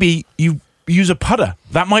golf. maybe you use a putter.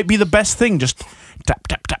 That might be the best thing. Just tap,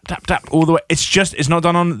 tap, tap, tap, tap, all the way. It's not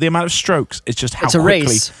done on the amount of strokes. It's just how It's a quickly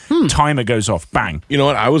race. timer goes off. Bang. You know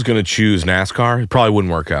what? I was going to choose NASCAR. It probably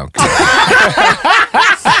wouldn't work out.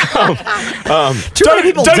 Too many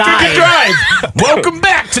people Don't died. drink and drive. Welcome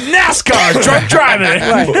back to NASCAR. Drunk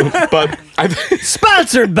driving. But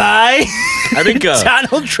Sponsored by I think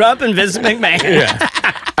Donald Trump and Vince McMahon. yeah.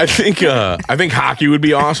 I think hockey would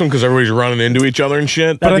be awesome because everybody's running into each other and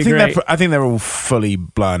shit. But That'd be great. I think they're all fully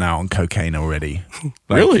blown out on cocaine already.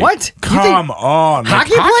 Like, Really? What? You think Come on. Like,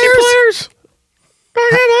 hockey players?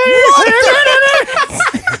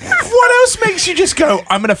 what else makes you just go,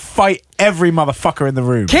 I'm going to fight every motherfucker in the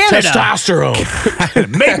room? Canada.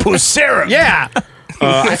 Testosterone. Maple syrup. Yeah.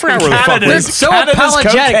 I forgot where the fuck They're we Canada's- so Canada's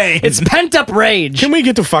apologetic. cocaine. It's pent up rage. Can we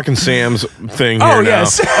get to fucking Sam's thing here Oh, now?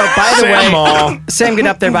 yes. By the Sam way, Mall. Sam, get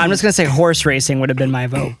up there, but I'm just going to say horse racing would have been my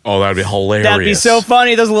vote. Oh, that'd be hilarious. That'd be so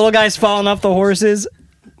funny. Those little guys falling off the horses.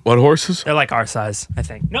 What horses? They're like our size, I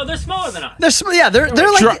think. No, they're smaller than us.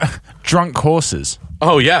 They're like Drunk horses.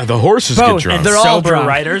 Oh, yeah. The horses Both. get drunk. They're all Sober drunk.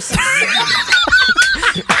 riders.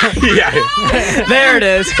 yeah. there it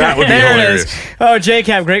is. That would be there hilarious. it is. Oh,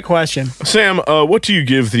 J-Cab, great question. Sam, what do you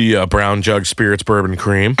give the Brown Jug Spirits Bourbon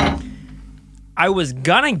Cream? I was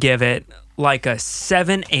gonna give it like a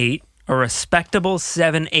 7-8, a respectable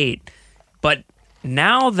 7-8, but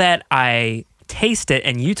now that I taste it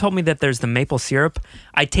and you told me that there's the maple syrup,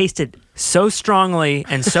 I taste it so strongly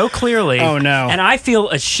and so clearly. Oh, no. And I feel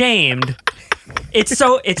ashamed. It's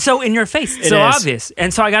so in your face. It's It so is. obvious.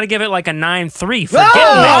 And so I got to give it like a 9-3 for Oh!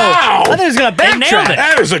 getting me. I thought he was going to They nailed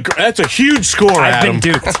backtrack. it. That's a huge score, I've Adam,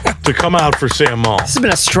 been duped. to come out for Sam Mall. This has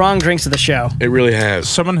been a strong drinks of the show. It really has.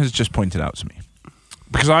 Someone has just pointed out to me,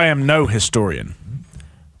 because I am no historian,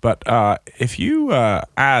 but if you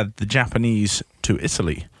add the Japanese to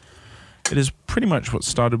Italy, it is pretty much what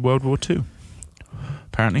started World War II,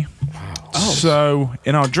 apparently. Wow. Oh. So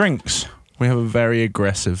in our drinks, we have a very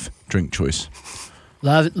aggressive drink choice.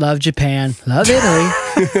 Love Japan. Love Italy.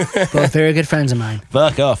 Both very good friends of mine.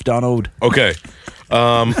 Fuck off, Donald. Okay.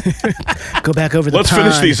 Go back over the Let's pond.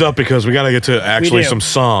 finish these up because we got to get to actually do. some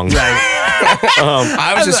songs.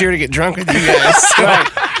 I was just here to get drunk with you guys.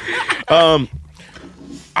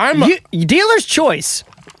 Dealer's choice.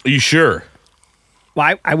 You sure?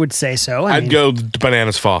 Well, I would say so. I I'd mean, go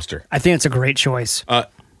Bananas Foster. I think it's a great choice.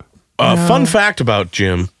 Fun fact about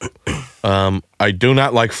Jim, I do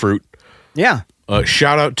not like fruit. Yeah.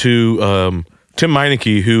 Shout out to Tim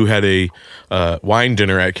Meineke, who had a wine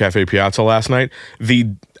dinner at Cafe Piazza last night.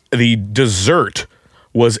 The dessert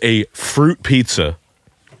was a fruit pizza.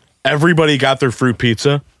 Everybody got their fruit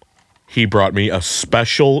pizza. He brought me a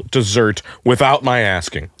special dessert without my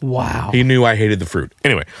asking. Wow. He knew I hated the fruit.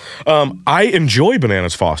 Anyway, I enjoy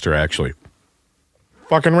Bananas Foster, actually.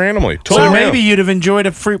 Fucking randomly. So Totally maybe random. you'd have enjoyed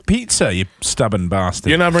a fruit pizza, you stubborn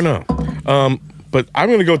bastard. You never know. But I'm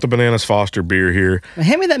going to go with the Bananas Foster beer here.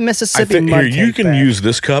 Hand me that I Mississippi think mud here you cake can back. use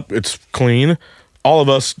this cup. It's clean. All of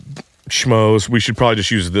us schmoes, we should probably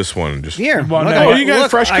just use this one. And just Here. Well, look, no, look, you got a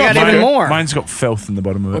look, fresh I cup. got even Mine- more. Mine's got filth in the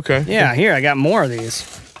bottom of it. Okay. Yeah, here, I got more of these.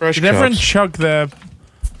 Fresh Did everyone cups. chug their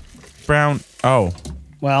brown... Oh,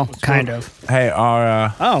 Well, kind of. hey,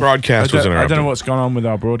 our... Oh. Broadcast was I interrupted. don't know what's going on with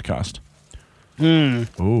our broadcast.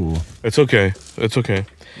 Ooh, It's okay. It's okay.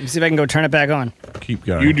 Let me see if I can go turn it back on. keep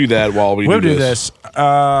going. You do that while we We'll do do this.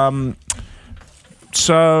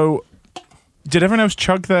 So, did everyone else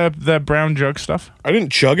chug their brown jug stuff? I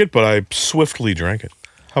didn't chug it, but I swiftly drank it.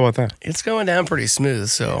 How about that? It's going down pretty smooth,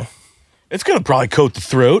 so It's going to probably coat the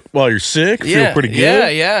throat while you're sick. Feel pretty good.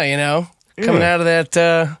 Yeah, you know, coming out of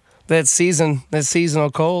that seasonal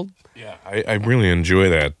cold. Yeah, I really enjoy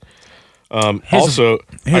that. Here's Also,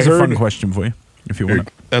 Here's I a fun heard- question for you, if you want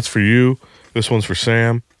it. That's for you. This one's for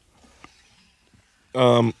Sam.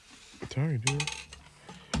 Sorry, dude.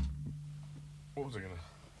 What was I gonna?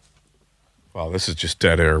 Wow, this is just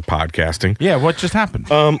dead air podcasting. Yeah, what just happened?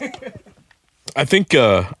 I think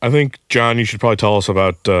John, you should probably tell us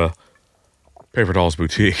about Paper Dolls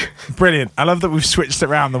Boutique. Brilliant. I love that we've switched it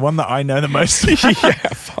around. The one that I know the most.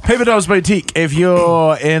 Paper Dolls Boutique. If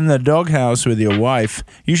you're in the doghouse with your wife,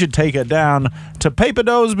 you should take her down to Paper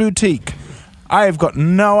Dolls Boutique. I've got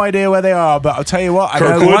no idea where they are, but I'll tell you what. I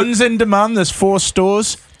know Kirkwood. one's in Demand. There's 4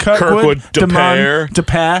 stores. Kirkwood, De Pere, De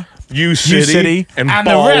Pere, U City, and the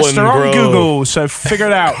Ballin rest are on Grove. Google, so figure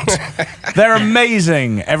it out. They're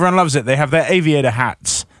amazing. Everyone loves it. They have their aviator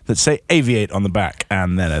hats that say Aviate on the back,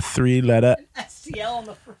 and then a 3-letter STL on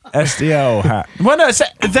the front. SDL hat. Well, no,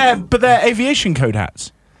 they're aviation code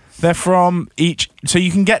hats. They're from each, so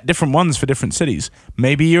you can get different ones for different cities.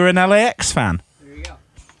 Maybe you're an LAX fan.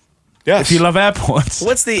 Yes. If you love airports.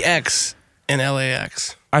 What's the X And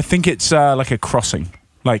LAX. I think it's like a crossing,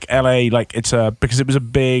 like LA, like it's because it was a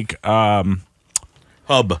big Hub.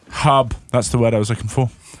 hub. That's the word I was looking for.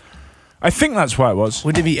 I think that's why it was.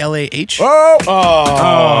 Would it be LAH?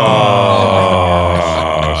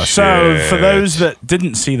 So for those that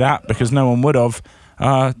didn't see that, because no one would have,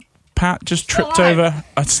 Pat just tripped over.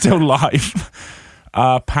 It's still live.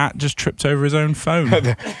 Pat just tripped over his own phone.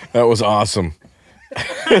 That was awesome.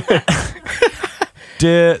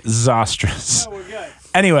 Disastrous.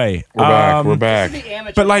 Anyway, We're back.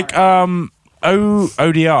 but like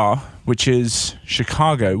ODR, which is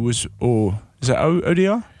Chicago, is it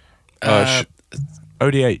ODR?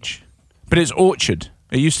 ODH. But it's Orchard.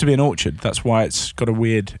 It used to be an Orchard. That's why it's got a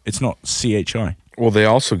weird. It's not CHI. Well, they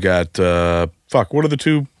also got what are the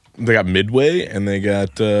two? They got Midway and they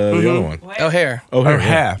got the other one. O'Hare.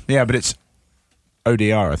 O'Hare. Yeah, but it's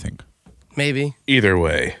ODR, I think. Maybe. Either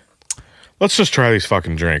way, let's just try these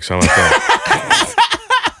fucking drinks. How about that?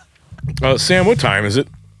 Sam, what time is it?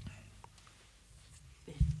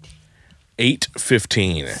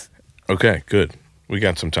 8:15. Okay, good. We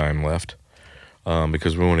got some time left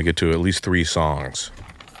because we want to get to at least 3 songs.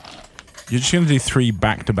 You're just going to do 3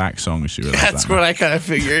 back-to-back songs. You realize That's that, what I kind of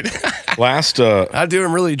figured. Last, I do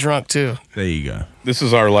them really drunk, too. There you go. this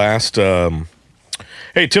is our last.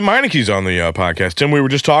 Hey, Tim Meineke's on the podcast. Tim, we were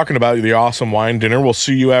just talking about the awesome wine dinner. We'll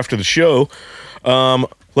see you after the show.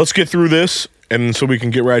 Let's get through this, and so we can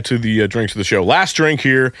get right to the drinks of the show. Last drink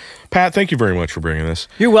here. Pat, thank you very much for bringing this.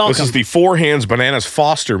 You're welcome. This is the Four Hands Bananas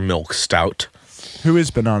Foster Milk Stout. Who is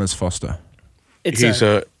Bananas Foster? He's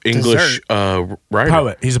a English writer.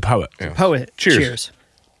 Poet. He's a poet. Yeah. poet. Cheers.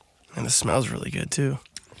 And it smells really good, too.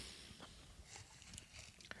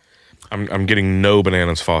 I'm getting no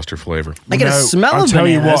Bananas Foster flavor. I get a smell I'll of tell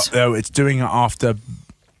bananas. you what, though, it's doing it after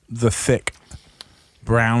the thick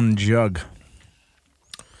brown jug.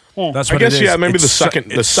 That's I what guess, it is. yeah, maybe It's the so-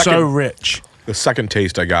 second- the it's second- so rich. The second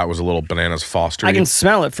taste I got was a little Bananas Foster. I can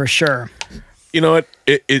smell it for sure. You know what?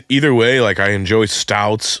 Either way, like I enjoy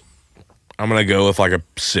stouts. I'm gonna go with like a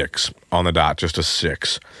 6 on the dot, just a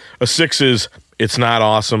 6. A 6 is it's not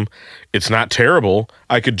awesome, it's not terrible.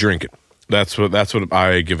 I could drink it. That's what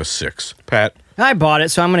I give a 6. Pat, I bought it,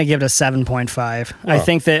 so I'm going to give it a 7.5. I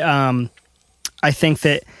think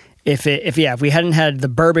that if we hadn't had the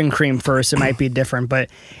bourbon cream first, it might be different. But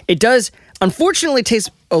it does, unfortunately, taste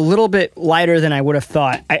a little bit lighter than I would have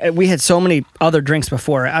thought. We had so many other drinks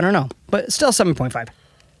before. I don't know, but still 7.5.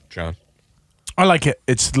 John. I like it.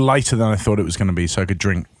 It's lighter than I thought it was going to be, so I could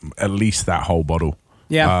drink at least that whole bottle.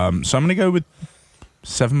 Yeah. So I'm going to go with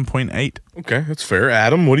 7.8. Okay, that's fair.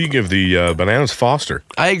 Adam, what do you give the Bananas Foster?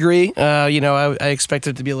 I agree. I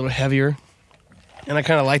expected it to be a little heavier. And I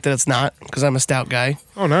kind of like that it's not, because I'm a stout guy.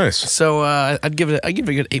 Oh, nice. So I'd give it a good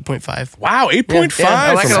 8.5. Wow, 8.5 Yeah,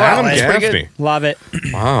 I like from it a lot. Adam It's pretty Gaffney. Love it.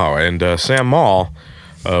 Wow, and Sam Mall.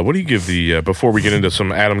 What do you give the before we get into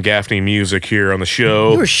some Adam Gaffney music here on the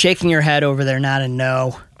show? You were shaking your head over there, not a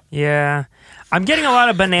no. Yeah. I'm getting a lot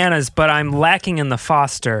of bananas, but I'm lacking in the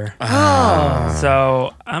Foster. Oh.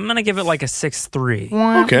 So I'm going to give it like a 6.3.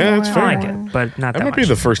 Okay, that's I fair. like it, but not that That might much. be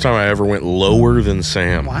the first time I ever went lower than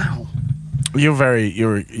Sam. Wow.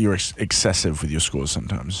 You're excessive with your scores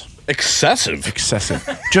sometimes. Excessive. Excessive.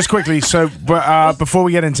 Just quickly, so before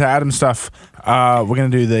we get into Adam stuff, we're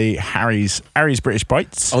going to do the Harry's British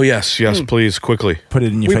Bites. Oh yes, please, quickly. Put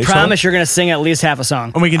it in your We face. promise you're going to sing at least half a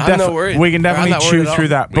song. And we can I'm not worried. definitely I'm not chew worried at through all.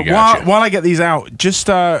 that. We But got you. while I get these out, just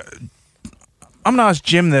I'm going to ask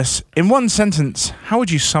Jim this. In one sentence, how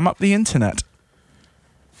would you sum up the internet?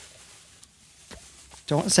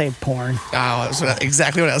 Don't say porn. Oh, that's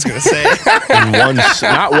exactly what I was going to say. In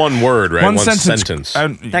not one word, right? One sentence.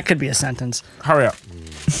 That could be a sentence. Hurry up.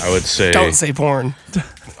 I would say Don't say porn.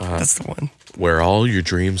 That's the one. where all your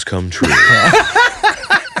dreams come true.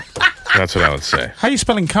 That's what I would say. How are you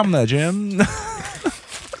spelling cum there, Jim?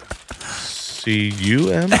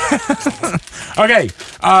 C-U-M? Okay,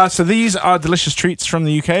 so these are delicious treats from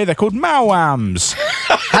the UK. They're called Mawams.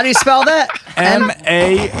 How do you spell that?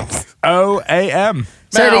 M-A-O-A-M.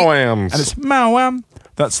 Say it again. Mawams. And it's Mawam.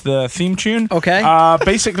 That's the theme tune. Okay.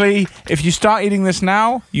 Basically, if you start eating this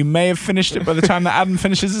now, you may have finished it by the time that Adam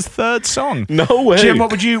finishes his third song. No way. Jim,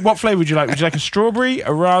 what flavor would you like? Would you like a strawberry,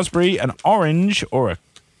 a raspberry, an orange, or a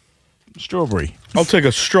strawberry? I'll take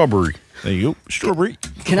a strawberry. There you go. Strawberry.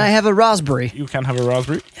 Can I have a raspberry? You can have a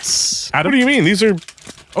raspberry. Yes. What do you mean? These are...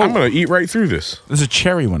 I'm going to eat right through this. There's a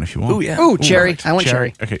cherry one if you want. Ooh, yeah. Ooh, cherry. right. I want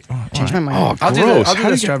cherry. Okay. Oh, Change all my right. mind. I'll do gross. the How do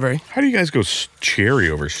you- strawberry. How do you guys go cherry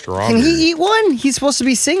over strawberry? Can he eat one? He's supposed to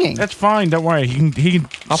be singing. That's fine. Don't worry. He can.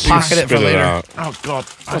 I'll You can pocket it for spit later. out. Oh God.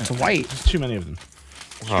 It's white. There's too many of them.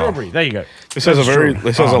 Strawberry. There you go. This has a Oh,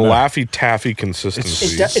 no. Laffy Taffy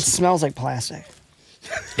consistency. It smells like plastic.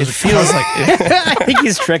 It feels like I think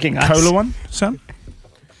he's tricking us. Cola one, Sam?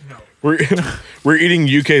 We're eating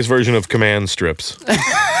UK's version of command strips.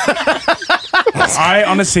 I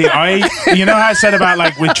honestly, you know how I said about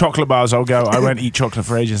like with chocolate bars, I won't eat chocolate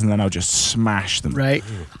for ages and then I'll just smash them. Right.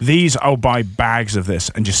 These, I'll buy bags of this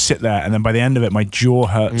and just sit there, and then by the end of it, my jaw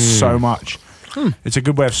hurts so much. It's a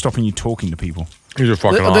good way of stopping you talking to people. These are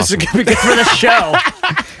fucking This is awesome. going to be good for the show.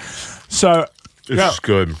 So, This is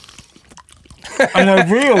good. and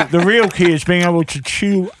the real key is being able to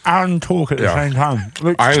chew and talk at the Yeah. same time.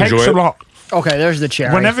 It I takes enjoy a it. lot. Okay, there's the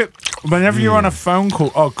cherry. Whenever you're on a phone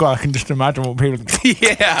call, oh god, I can just imagine what people.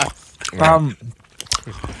 yeah.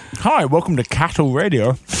 Hi, welcome to Cattle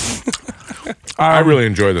Radio. I really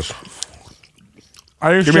enjoy this.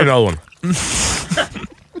 Give me another one.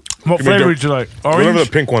 What give me flavor the- would you like? Whatever Orange?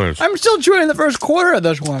 the pink one is. I'm still chewing the first quarter of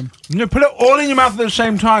this one. No, put it all in your mouth at the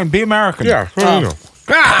same time. Be American. Yeah. you know.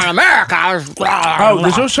 America. Oh,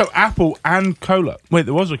 there's also apple and cola. Wait,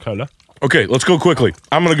 there was a cola. Okay, let's go quickly.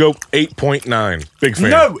 I'm going to go 8.9. Big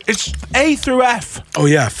fan. No, it's A through F. Oh,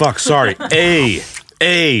 yeah. Fuck. Sorry. A.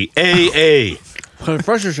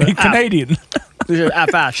 First is You're Canadian. This is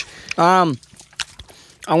FH.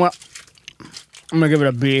 I'm gonna give it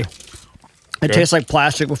a B. It Okay. tastes like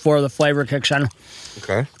plastic before the flavor kicks in.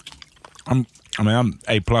 Okay. I'm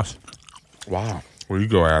A plus. Wow. Where do you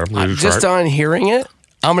go, Adam? Did you Just try on hearing it,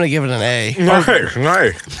 I'm gonna give it an A. it?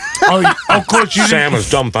 Nice. Oh, of course you Sam is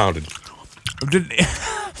dumbfounded. didn't.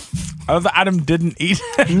 I love that Adam didn't eat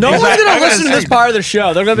it. No one's gonna listen to this part of the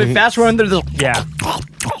show. They're gonna be fast forwarding through this. Yeah.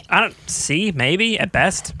 I don't see, maybe at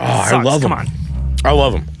best. Oh, I Sucks. love Come them. on. I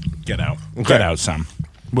love them. Get out. Okay. Get out, Sam.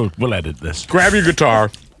 We'll edit this. Grab your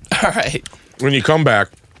guitar. All right. When you come back,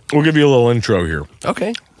 we'll give you a little intro here.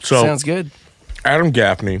 Okay. So- Sounds good. Adam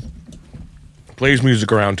Gaffney plays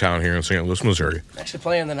music around town here in St. Louis, Missouri. Actually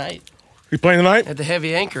playing the night You playing tonight? at the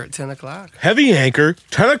Heavy Anchor at 10 o'clock. Heavy Anchor,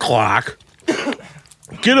 10 o'clock.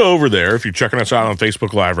 Get over there if you're checking us out on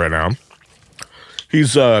Facebook Live right now.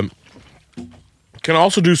 He's can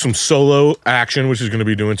also do some solo action, which he's going to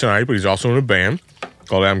be doing tonight, but he's also in a band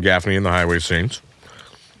called Adam Gaffney and the Highway Saints.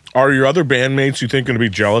 Are your other bandmates, you think, going to be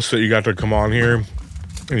jealous that you got to come on here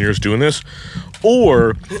and you're just doing this?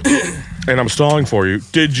 Or, and I'm stalling for you,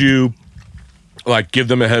 did you, like, give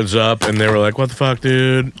them a heads up and they were like, what the fuck,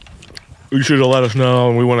 dude? You should have let us know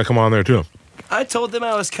and we want to come on there too. I told them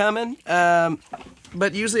I was coming,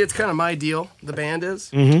 but usually it's kind of my deal, the band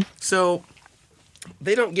is. Mm-hmm. So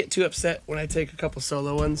they don't get too upset when I take a couple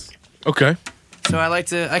solo ones. Okay. So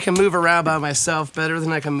I can move around by myself better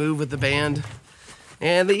than I can move with the band.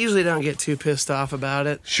 And they usually don't get too pissed off about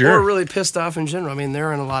it. Sure. Or really pissed off in general. I mean,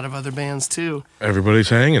 they're in a lot of other bands too. Everybody's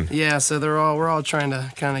hanging. Yeah, so we're all trying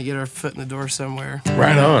to kind of get our foot in the door somewhere.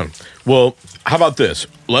 Right on. Well, how about this?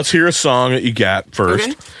 Let's hear a song that you got first,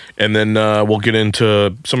 Okay. and then we'll get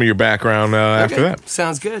into some of your background after Okay, that.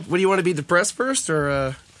 sounds good. What do you want to be depressed first, or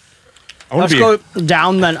I want Let's to be. go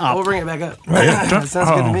down then up. we'll bring it back up? Yeah. That sounds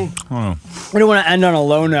good to me. We don't want to end on a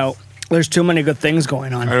low note. There's too many good things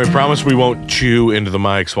going on. I promise we won't chew into the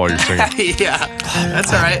mics while you're singing. Yeah,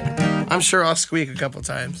 that's all right. I'm sure I'll squeak a couple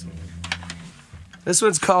times. This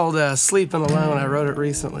one's called Sleeping Alone. I wrote it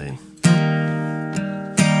recently.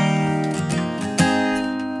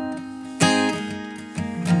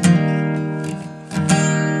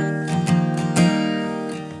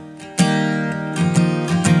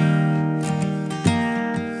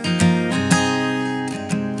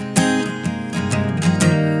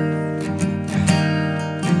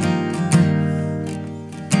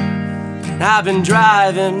 I've been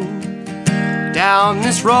driving down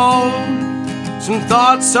this road, some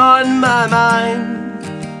thoughts on my mind,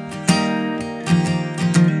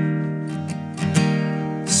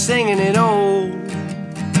 singing an old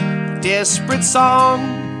desperate song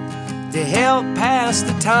to help pass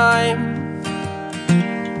the time.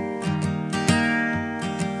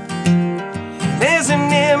 There's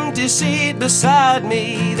an empty seat beside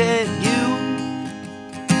me that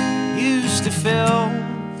you used to fill.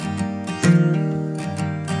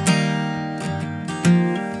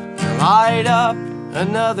 Light up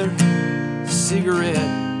another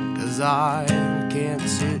cigarette, 'cause I can't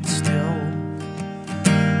sit still.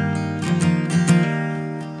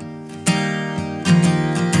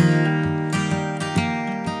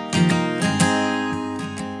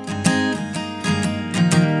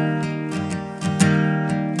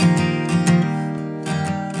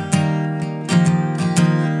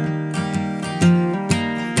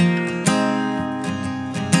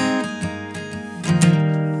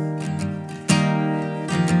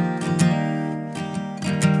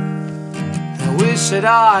 that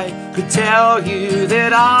I could tell you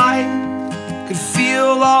that I could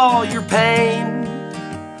feel all your pain.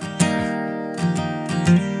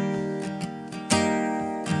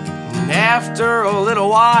 And after a little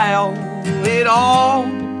while, it all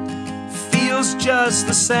feels just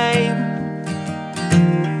the same.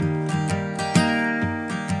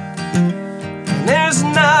 And there's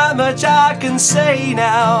not much I can say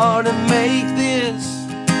now to make this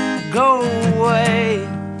go away.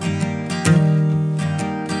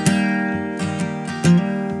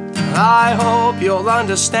 I hope you'll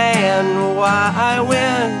understand why I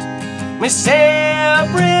went my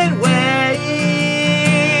separate ways.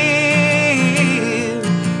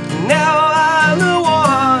 Now I'm the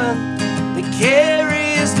one that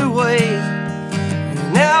carries the weight.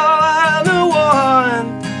 Now I'm the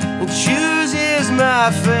one that chooses my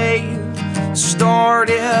fate.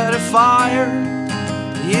 Started a fire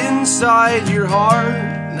inside your heart.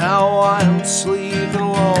 Now I'm sleeping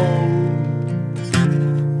alone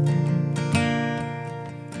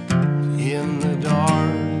in the dark.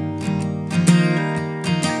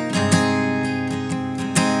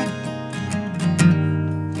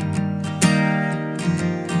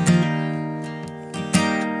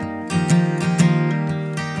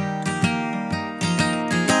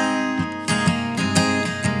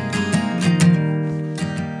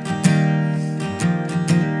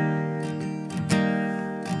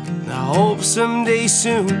 I hope someday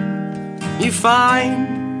soon you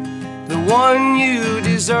find the one you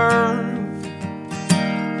deserve.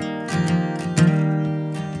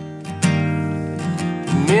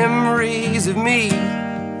 Memories of me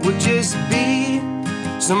would just be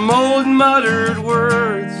some old muttered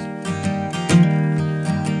words.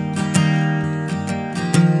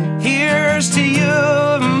 Here's to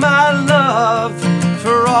you, my love,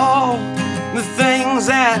 for all the things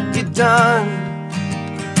that you've done.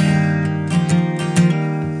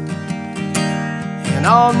 And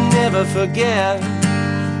I'll never forget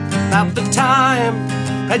about the time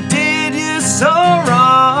I did you so wrong.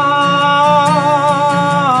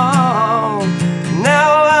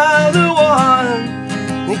 Now I'm the one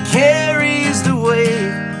that carries the weight.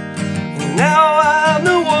 And now I'm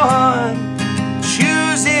the one that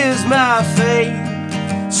chooses my fate.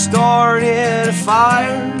 Started a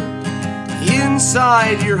fire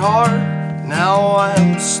inside your heart. Now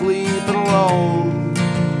I'm sleeping alone.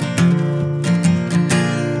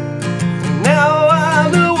 Now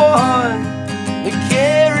I'm the one that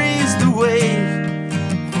carries the weight.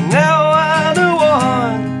 Now I'm the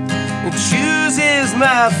one that chooses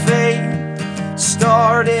my fate.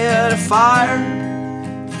 Started a fire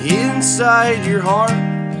inside your heart.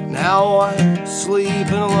 Now I'm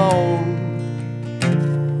sleeping alone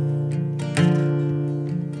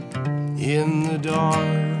in the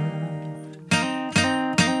dark.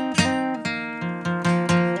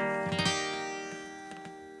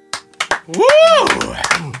 Woo!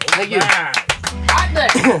 Thank you.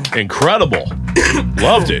 Incredible.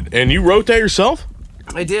 Loved it. And you wrote that yourself?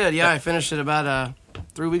 I did, yeah. I finished it about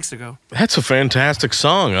 3 weeks ago. That's a fantastic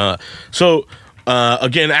song. So,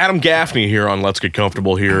 again, Adam Gaffney here on Let's Get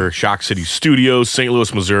Comfortable here, Shock City Studios, St.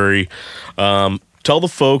 Louis, Missouri. Tell the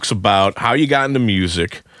folks about how you got into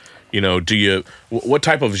music. You know, what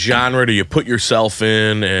type of genre do you put yourself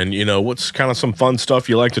in? And, you know, what's kind of some fun stuff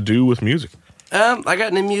you like to do with music? I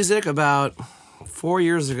got into music about 4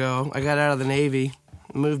 years ago. I got out of the Navy,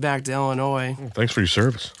 moved back to Illinois. Thanks for your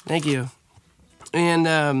service. Thank you. And,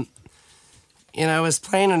 I was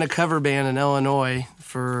playing in a cover band in Illinois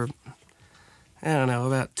for, I don't know,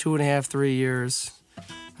 about 2.5, 3 years.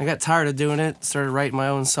 I got tired of doing it, started writing my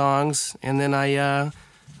own songs, and then I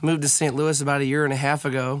moved to St. Louis about 1.5 years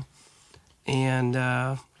ago, and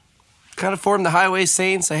kind of formed the Highway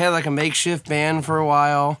Saints. I had like a makeshift band for a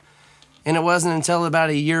while. And it wasn't until about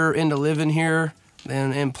 1 year into living here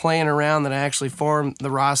and playing around that I actually formed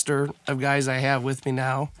the roster of guys I have with me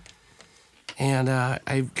now. And I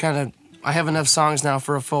have enough songs now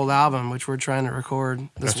for a full album, which we're trying to record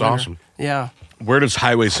this winter. Awesome. Yeah. Where does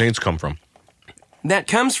Highway Saints come from? That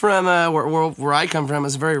comes from where I come from.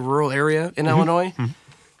 It's a very rural area in Illinois.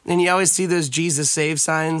 And you always see those Jesus Save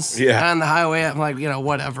signs on the highway. I'm like,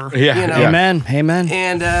 whatever. Yeah. You know? Yeah. Amen.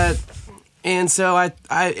 Amen. And so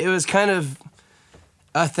it was kind of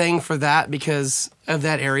a thing for that because of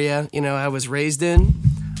that area, I was raised in.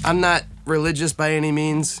 I'm not religious by any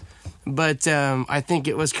means, but I think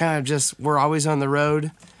it was kind of just, we're always on the road,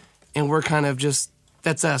 and we're kind of just,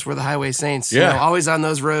 that's us. We're the Highway Saints. Yeah. Always on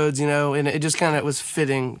those roads, and it just kind of was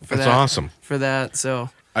fitting for that. That's awesome. For that, so.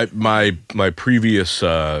 My previous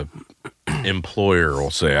employer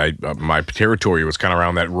will say. My territory was kind of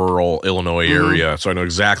around that rural Illinois area, so I know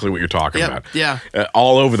exactly what you're talking about. Yeah.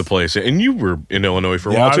 All over the place. And you were in Illinois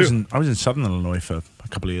for a while, too. I was in Southern Illinois for a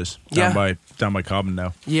couple of years. Yeah. Down by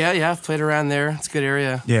Carbondale. Yeah, I've played around there. It's a good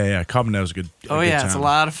area. Yeah. Carbondale's a good. Oh, good yeah, town. it's a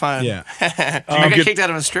lot of fun. Yeah. I got kicked out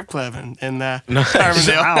of a strip club in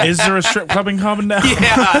Carbondale. Is there a strip club in Carbondale?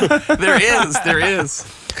 Yeah, there is.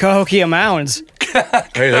 Cahokia Mounds.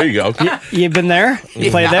 Hey, there you go. You've been there?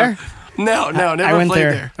 You played there? No, never I went played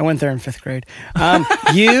there. there. I went there in 5th grade.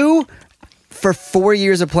 You, for 4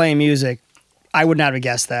 years of playing music, I would not have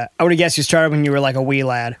guessed that. I would have guessed you started when you were like a wee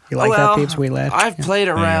lad. You like that, Peeps? Wee lad? I've played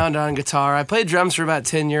around on guitar. I played drums for about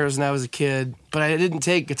 10 years when I was a kid, but I didn't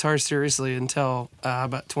take guitar seriously until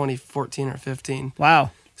about 2014 or 15.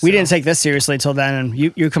 Wow. We didn't take this seriously till then, and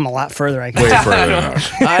you come a lot further, I guess. Way further than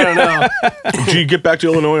us. I don't know. Do you get back to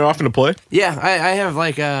Illinois often to play? Yeah, I have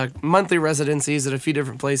like monthly residencies at a few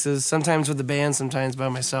different places, sometimes with the band, sometimes by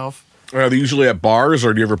myself. Are they usually at bars,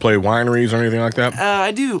 or do you ever play wineries or anything like that? I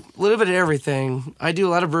do a little bit of everything. I do a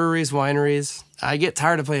lot of breweries, wineries. I get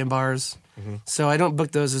tired of playing bars, so I don't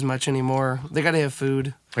book those as much anymore. They got to have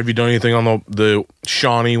food. Have you done anything on the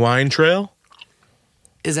Shawnee Wine Trail?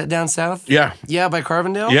 Is that down south? Yeah. Yeah, by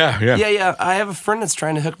Carbondale? Yeah. Yeah. I have a friend that's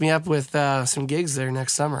trying to hook me up with some gigs there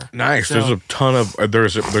next summer. Nice. So- There's a ton of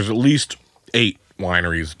there's at least 8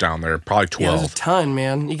 wineries down there, probably Yeah, 12. there's a ton,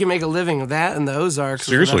 man. You can make a living with that in the Ozarks. is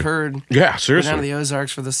what Seriously. I've heard. Yeah, Go down to seriously. the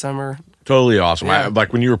Ozarks for the summer. Totally awesome. Yeah.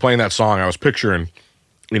 Like when you were playing that song, I was picturing,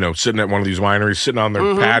 sitting at one of these wineries, sitting on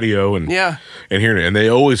their patio and Yeah. and hearing it. And they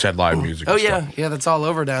always had live music. Oh, and yeah. stuff. Yeah, that's all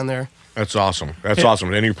over down there. That's awesome. That's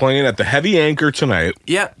awesome. And you're playing at the Heavy Anchor tonight.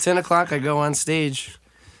 Yeah, 10 o'clock I go on stage.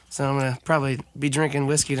 So I'm going to probably be drinking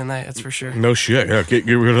whiskey tonight, that's for sure. No shit. Yeah, get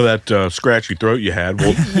rid of that scratchy throat you had.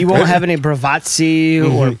 Well, You won't have any Bravazzi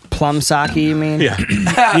or plum sake, you mean? yeah.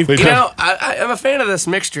 You know, I'm a fan of this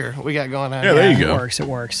mixture we got going on. Yeah, there you It go. works. It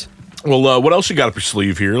works. Well, what else you got up your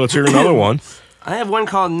sleeve here? Let's hear another one. I have one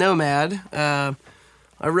called Nomad. I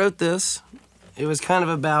wrote this. It was kind of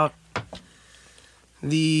about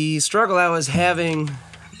the struggle I was having.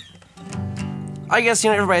 I guess,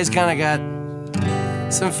 everybody's kind of got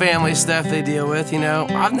some family stuff they deal with,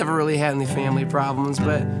 I've never really had any family problems,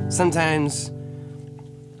 but sometimes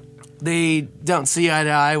they don't see eye to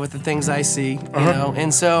eye with the things I see, you know?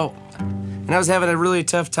 And I was having a really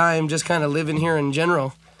tough time just kind of living here in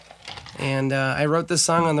general. And I wrote this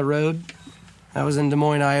song on the road. I was in Des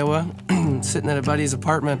Moines, Iowa, sitting at a buddy's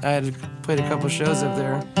apartment. I had played a couple shows up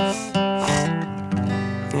there.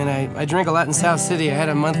 And I drink a lot in South City. I had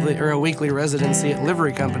a weekly residency at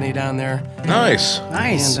Livery Company down there. Nice.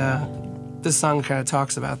 Nice. And this song kind of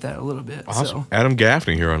talks about that a little bit. Awesome. So. Adam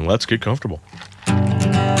Gaffney here on Let's Get Comfortable.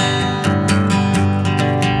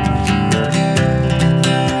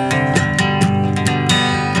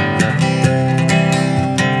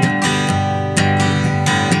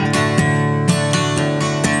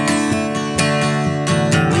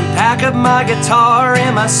 Pack up my guitar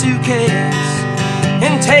and my suitcase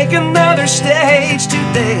and take another stage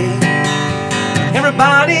today.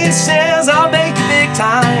 Everybody says I'll make it big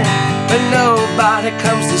time, but nobody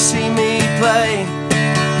comes to see me play.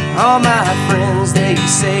 All my friends, they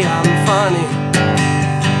say I'm funny.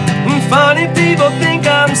 Funny people think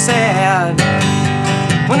I'm sad.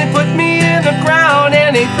 When they put me in the ground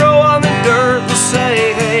and they throw on the dirt and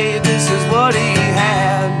say, hey, this is what he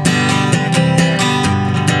had.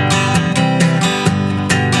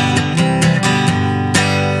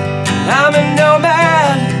 I'm a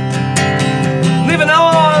nomad, living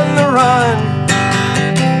on the run.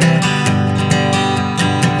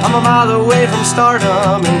 I'm a mile away from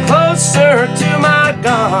stardom and closer to my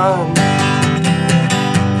gun.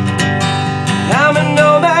 I'm a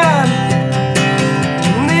nomad,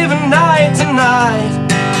 living night to night.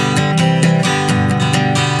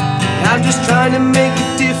 I'm just trying to make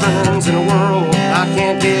a difference in a world I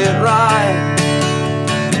can't get right.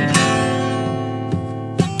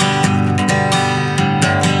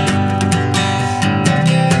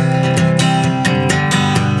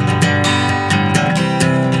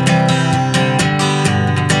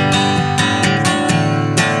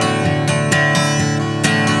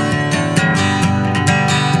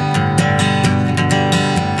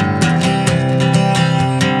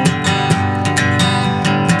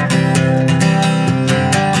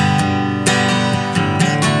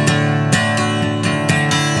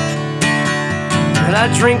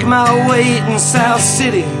 I drink my weight in South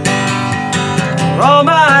City, where all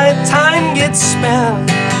my time gets spent.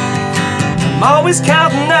 I'm always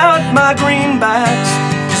counting out my greenbacks,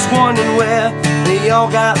 just wondering where they all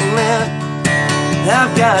got lent.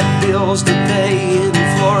 I've got bills to pay in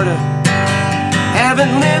Florida,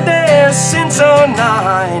 Haven't lived there since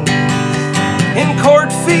 '09. In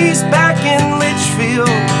court fees back in Litchfield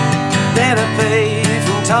that I pay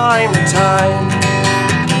from time to time.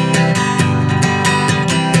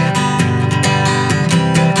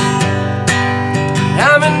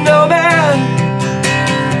 I'm a nomad,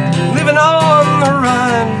 living on the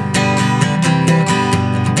run.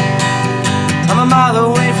 I'm a mile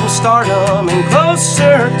away from stardom and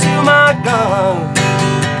closer to my gun.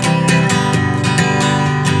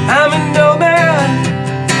 I'm a nomad,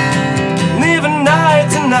 living night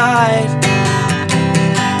to night.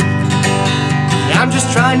 I'm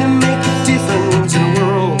just trying to make a difference in a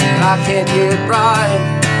world that I can't get right.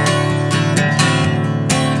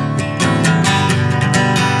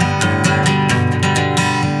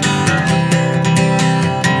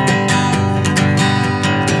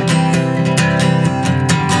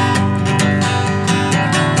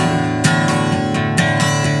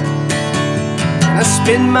 I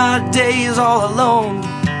spend my days all alone.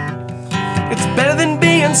 It's better than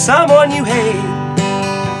being someone you hate.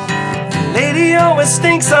 The lady always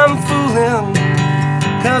thinks I'm fooling,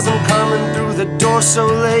 'cause I'm coming through the door so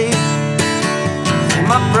late. And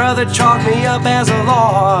my brother chalked me up as a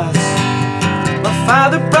loss. My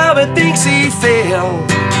father probably thinks he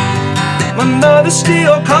failed. My mother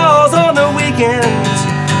still calls on the weekends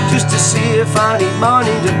just to see if I need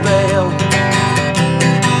money to bail.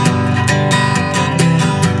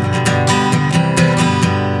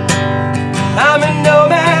 I'm a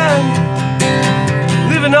nomad,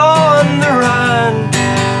 living on the run.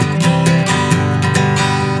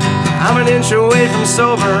 I'm an inch away from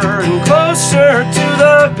sober and closer to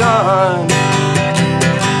the gun.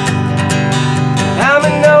 I'm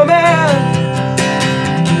a nomad,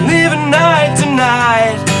 living night to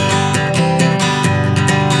night.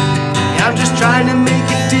 I'm just trying to make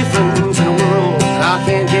a difference in a world that I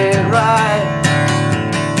can't get right.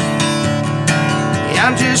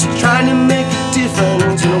 I'm just trying to make a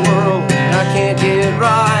difference in a world that I can't get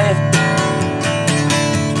right.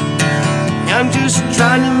 I'm just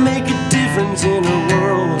trying to make a difference in a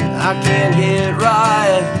world I can't get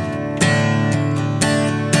right.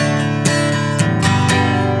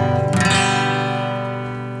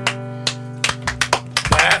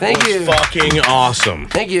 Thank you. Fucking awesome.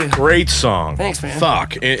 Thank you. Great song. Thanks, man.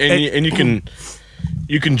 Fuck. And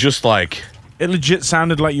you can just like, It legit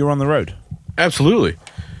sounded like you were on the road. absolutely.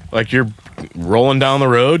 Like you're rolling down the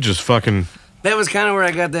road, just fucking, That was kind of where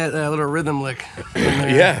I got that little rhythm lick.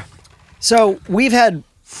 yeah. So we've had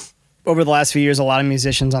over the last few years a lot of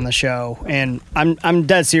musicians on the show, and I'm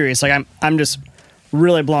dead serious. Like I'm just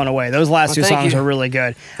really blown away. Those last two thank songs you. are really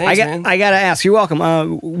good. Thanks, man. I gotta ask. You're welcome.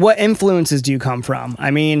 What influences do you come from?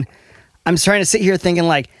 I mean, I'm trying to sit here thinking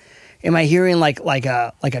like, am I hearing like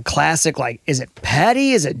a classic? Like, is it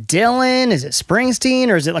Petty? Is it Dylan? Is it Springsteen?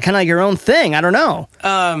 Or is it like kind of like your own thing? I don't know.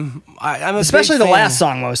 I'm Especially a the big fan. last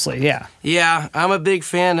song mostly. Yeah. Yeah, I'm a big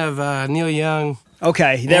fan of Neil Young.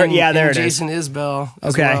 Okay. There. and, yeah. There and it is. Jason Isbell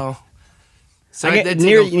as Okay. well. So I get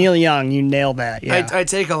take Neil Young. You nailed that. Yeah. I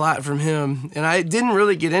take a lot from him, and I didn't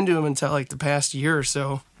really get into him until like the past year or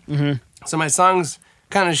so. Mm-hmm. So my songs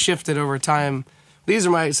kind of shifted over time. These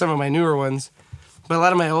are some of my newer ones, but a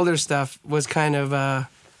lot of my older stuff was kind of, I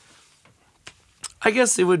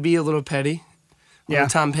guess it would be a little Petty, Yeah.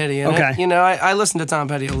 Tom Petty. And Okay. I listened to Tom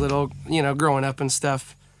Petty a little, growing up and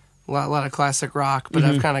stuff. A lot of classic rock, but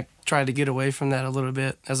I've kind of tried to get away from that a little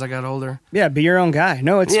bit as I got older. Yeah, be your own guy.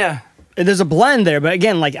 No, it's Yeah. There's a blend there, but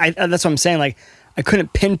again, like that's what I'm saying. Like I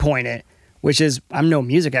couldn't pinpoint it, which is I'm no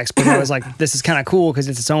music expert. I was like, this is kind of cool because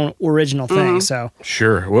it's its own original thing. So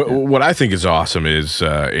Sure. What I think is awesome is,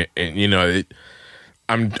 I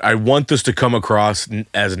want this to come across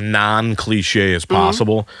as non-cliche as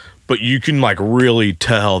possible, but you can like really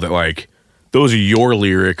tell that like those are your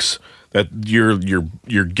lyrics, that you're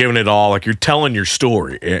giving it all, like you're telling your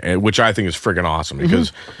story, which I think is freaking awesome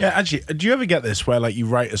because Yeah, actually, do you ever get this where like you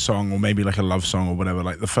write a song or maybe like a love song or whatever,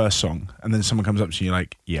 like the first song, and then someone comes up to you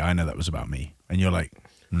like, yeah, I know that was about me, and you're like,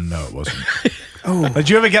 no, it wasn't. Like,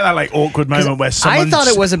 do you ever get that like awkward moment where someone thought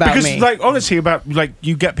it was about because, me. like honestly, about like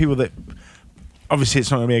you get people that obviously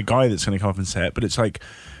it's not gonna be a guy that's gonna come up and say it, but it's like,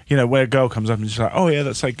 where a girl comes up and she's like, oh yeah,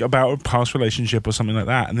 that's like about a past relationship or something like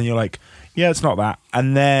that, and then you're like, yeah, it's not that,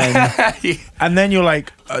 and then you're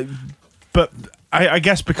like, but I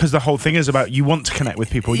guess because the whole thing is about you want to connect with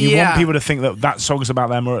people, you want people to think that song's about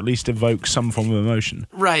them or at least evoke some form of emotion.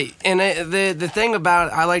 Right. And the thing about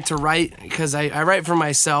it, I like to write because I write for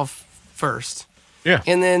myself first. yeah,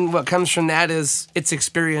 And then what comes from that is it's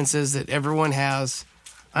experiences that everyone has.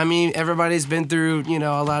 I mean, everybody's been through,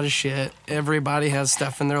 a lot of shit. Everybody has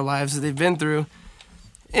stuff in their lives that they've been through.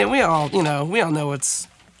 And we all know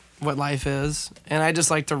what life is. And I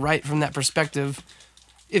just like to write from that perspective.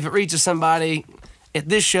 If it reaches somebody at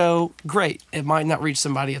this show, great. It might not reach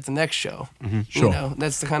somebody at the next show. Sure. You know,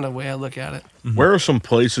 that's the kind of way I look at it. Where are some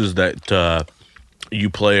places that you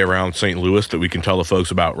play around St. Louis that we can tell the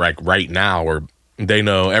folks about right now, or they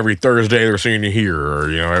know every Thursday they're seeing you here,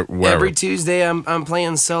 or whatever? Every Tuesday I'm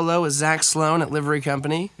playing solo with Zach Sloan at Livery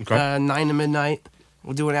Company, Okay. 9 to midnight.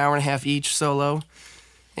 We'll do an hour and a half each solo.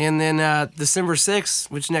 And then December 6th,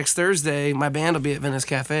 which next Thursday, my band will be at Venice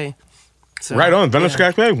Cafe. So, Right on, Venice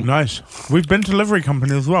Cafe. Nice. We've been to Livery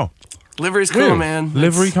Company as well. Livery's cool, Really? man.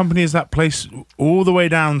 Livery Company is that place all the way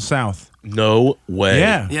down south. No way.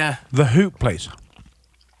 Yeah. Yeah. The Hoot place.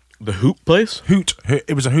 The Hoot place? Hoot.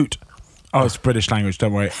 It was a hoot. Oh, it's British language,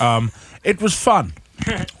 don't worry. It was fun.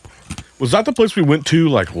 Was that the place we went to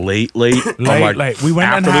late? Late. We We went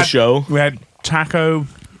after and the had, show. We had taco,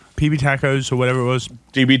 PB tacos or whatever it was.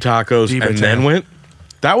 DB Tacos, DB and then Taco. went.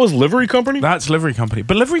 That was Livery Company. That's Livery Company.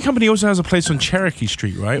 But Livery Company also has a place on Cherokee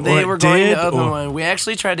Street, right? They Or were it going did, to other or- one. We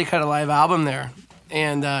actually tried to cut a live album there,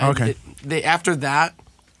 and Okay. they after that,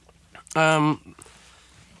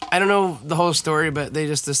 I don't know the whole story, but they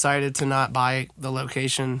just decided to not buy the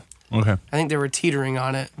location. Okay. I think they were teetering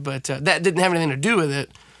on it, but that didn't have anything to do with it.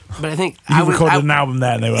 But I think You recorded an album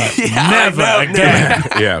there and they were like, never again.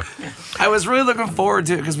 Yeah. I was really looking forward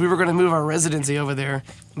to it because we were going to move our residency over there,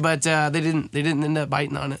 but they didn't end up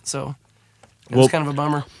biting on it. So it was kind of a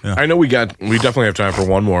bummer. I know we definitely have time for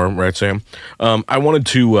one more, right, Sam? I wanted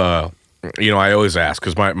to, I always ask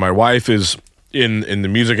because my wife is in the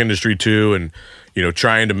music industry too, and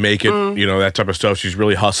trying to make it, that type of stuff. She's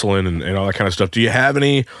really hustling and all that kind of stuff. Do you have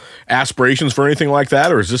any aspirations for anything like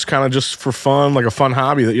that, or is this kind of just for fun, like a fun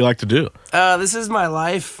hobby that you like to do? This is my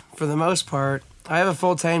life for the most part. I have a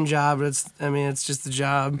full-time job, but it's just a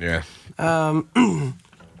job. Yeah.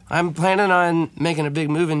 I'm planning on making a big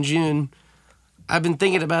move in June. I've been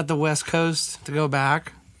thinking about the West Coast to go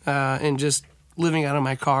back and just living out of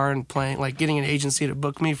my car and playing, like getting an agency to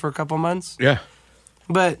book me for a couple months. Yeah.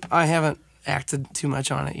 But I haven't acted too much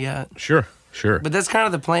on it yet. Sure. But that's kind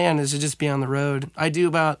of the plan, is to just be on the road. I do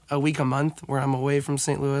about a week a month where I'm away from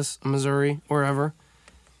St. Louis, Missouri, wherever.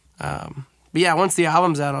 But yeah, once the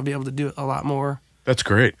album's out, I'll be able to do it a lot more. That's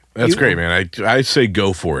great. That's great, man. I say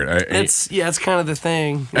go for it. It's kind of the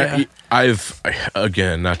thing. Yeah. I've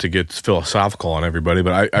again, not to get philosophical on everybody,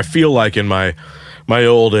 but I feel like in my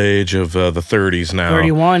old age of the 30s now,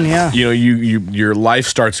 31, yeah. Your life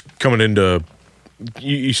starts coming into.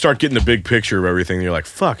 You start getting the big picture of everything. You're like,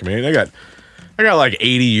 fuck, man, I got like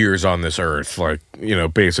 80 years on this earth. Like,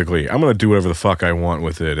 basically, I'm gonna do whatever the fuck I want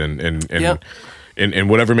with it, and Yep. and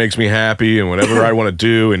whatever makes me happy, and whatever I want to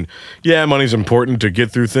do. And yeah, money's important to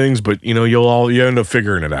get through things, but you end up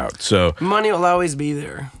figuring it out. So Money will always be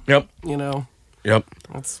there. yep. Yep.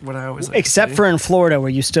 That's what I always like Except to for in Florida, where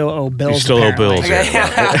you still owe bills. You still owe apparently. bills. say.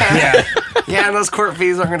 Yeah. Yeah, and those court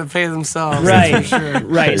fees aren't going to pay themselves. Right, That's for sure.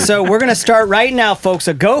 right. So we're gonna start right now, folks.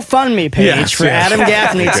 A GoFundMe page Yes, for yes. Adam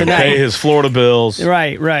Gaffney Pay tonight. his Florida bills.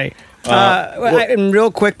 Right. And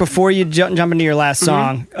real quick before you jump into your last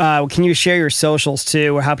song, can you share your socials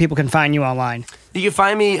too, or how people can find you online? You can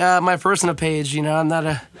find me my personal page. I'm not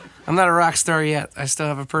a rock star yet. I still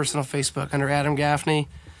have a personal Facebook under Adam Gaffney.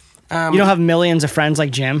 You don't have millions of friends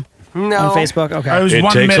like Jim No. on Facebook. Okay. It was It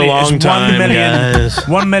 1 takes a million. long It's time, 1 million. guys.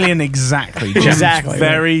 1 million exactly. Jim's Exactly.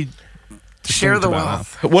 Very Share the about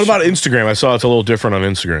wealth. What about Instagram? I saw it's a little different on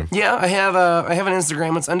Instagram. Yeah, I have an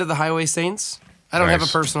Instagram. It's Under the Highway Saints. I don't have a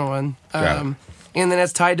Nice. personal one. Got it. And then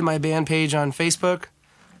it's tied to my band page on Facebook.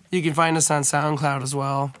 You can find us on SoundCloud as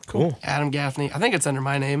well. Cool. Adam Gaffney. I think it's under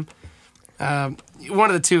my name. One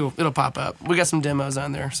of the two, it'll pop up. We got some demos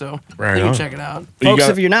on there, so Right you can on. check it out. You Folks,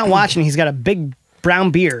 got- if you're not watching, he's got a big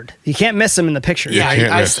brown beard. You can't miss him in the picture. Yeah,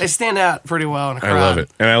 can't I miss. stand out pretty well in a crowd. I love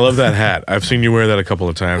it. And I love that hat. I've seen you wear that a couple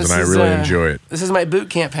of times, This and I is, really enjoy it. This is my boot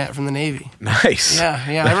camp hat from the Navy. Nice.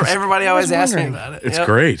 Yeah. Everybody always asks me wondering. about it. It's Yep.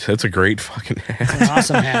 great. That's a great fucking hat.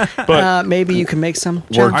 Awesome hat. But- maybe you can make some.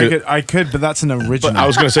 John? Worked I could, but that's an original. But I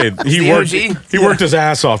was going to say, he the worked OG? he worked his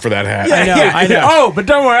ass off for that hat. I know. Oh, but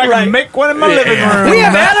don't worry, I can make one in my living room. We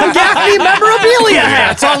have Adam Gaffney memorabilia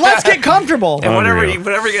hats on. Let's get comfortable. And whatever Unreal. you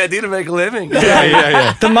got to do to make a living. Yeah.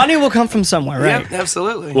 The money will come from somewhere, right? Yep,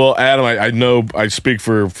 absolutely. Well, Adam, I know I speak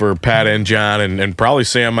for Pat and John and probably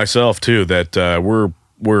Sam myself too, that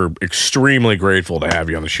we're extremely grateful to have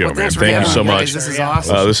you on the show, Well, man. thanks for Thank you having so me, much. guys. This is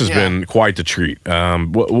awesome. This has Yeah. been quite the treat. How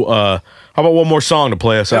about one more song to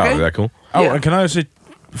play us out? Okay. Is that cool? Oh, Yeah. and can I also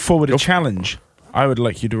forward a challenge? I would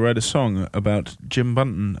like you to write a song about Jim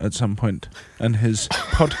Bunton at some point and his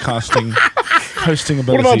podcasting hosting What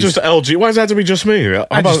abilities. about just LG? Why does that have to be just me? How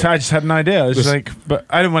I about just had an idea. I was This- like, but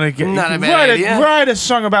I didn't want to get Not a bad idea. write a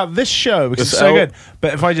song about this show because This it's so L- good.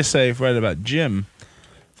 But if I just say write about Jim,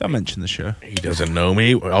 they'll mention the show. he doesn't know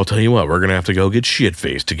me? I'll tell you what, we're gonna have to go get shit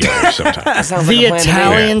faced together sometime. That sounds The like a plan to me.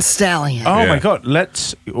 Italian Stallion. Oh Yeah. my god,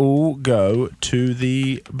 let's all go to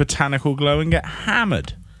the Botanical Glow and get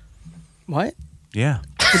hammered. What? Yeah.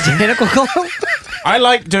 Botanical glow? I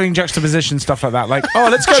like doing juxtaposition stuff like that. Like, oh,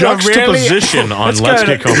 let's go to a really, Juxtaposition on let's Let's go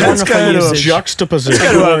Get to- Comfortable. let's go to a- Wonderful Juxtaposition.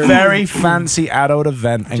 go to a very fancy adult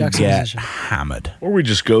event and get Juxtaposition. hammered. Or we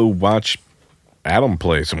just go watch Adam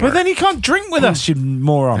play somewhere. But then you can't drink with us, you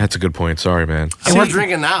moron. That's a good point. Sorry, man. And we're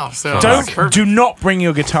drinking now, so Do not bring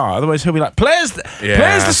your guitar, otherwise he'll be like, "Plays the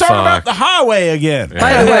song fuck. about the highway again."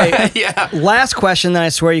 By the way, yeah. last question that I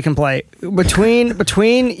swear you can play.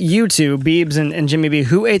 Between you two, Beebs and Jimmy B,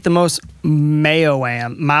 who ate the most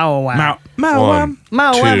Mao-am? Mao, One,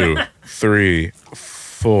 Mao-am. 2, 3,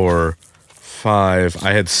 4, 5.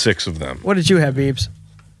 I had 6 of them. What did you have, Beebs?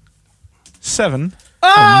 7.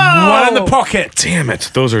 Oh! One in the pocket. Damn it.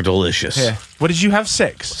 Those are delicious. Yeah. What did you have?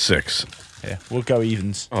 6. 6. Yeah. We'll go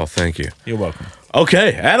evens. Oh, thank you. You're welcome.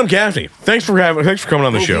 Okay, Adam Gaffney. Thanks for coming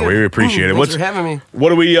on the Thank show. you. We appreciate it. Thanks for having me.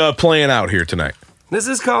 What are we playing out here tonight? This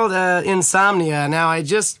is called Insomnia. Now, I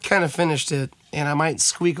just kind of finished it, and I might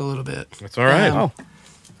squeak a little bit. That's all right.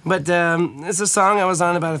 But it's a song I was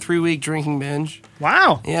on about a 3-week drinking binge.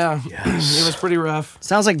 Wow. Yeah, it was pretty rough.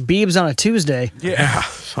 Sounds like Beebs on a Tuesday. Yeah.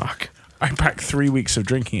 Fuck. I packed 3 weeks of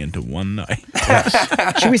drinking into one night.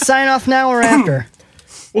 Should we sign off now or after?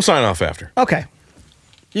 We'll sign off after. Okay.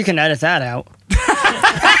 You can edit that out.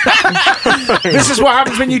 This is what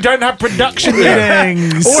happens when you don't have production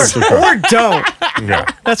meetings. Or don't. Yeah,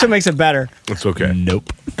 That's what makes it better. it's okay.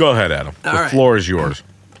 Nope. Go ahead, Adam. All The right. floor is yours.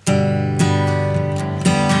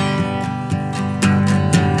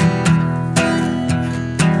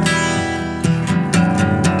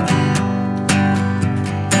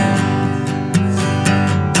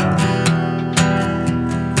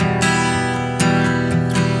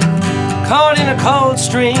 Caught in a cold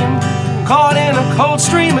stream, caught in a cold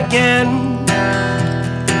stream again.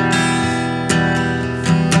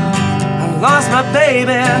 I lost my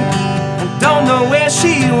baby, I don't know where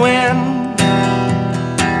she went.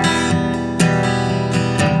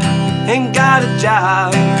 Ain't got a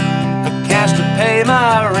job, no cash to pay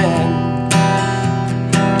my rent.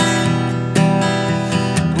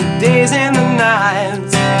 The days and the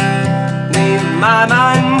nights leave my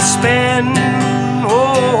mind spin.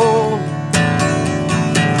 Oh,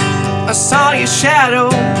 I saw your shadow,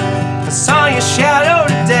 I saw your shadow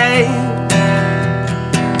today.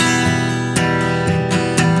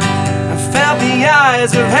 I felt the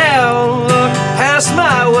eyes of hell look past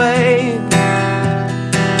my way.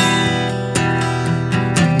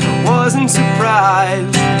 I wasn't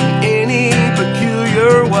surprised in any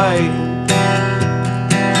peculiar way.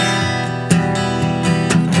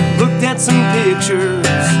 Looked at some pictures,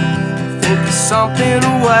 think of something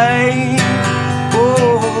away.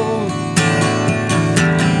 Oh,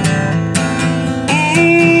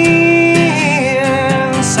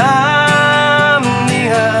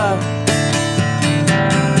 insomnia.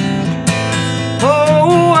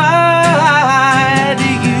 Oh, why do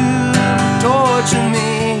you torture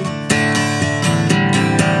me?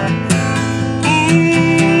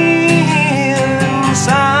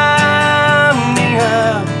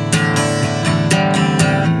 Insomnia.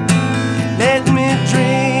 Let me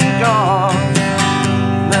drink on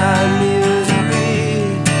my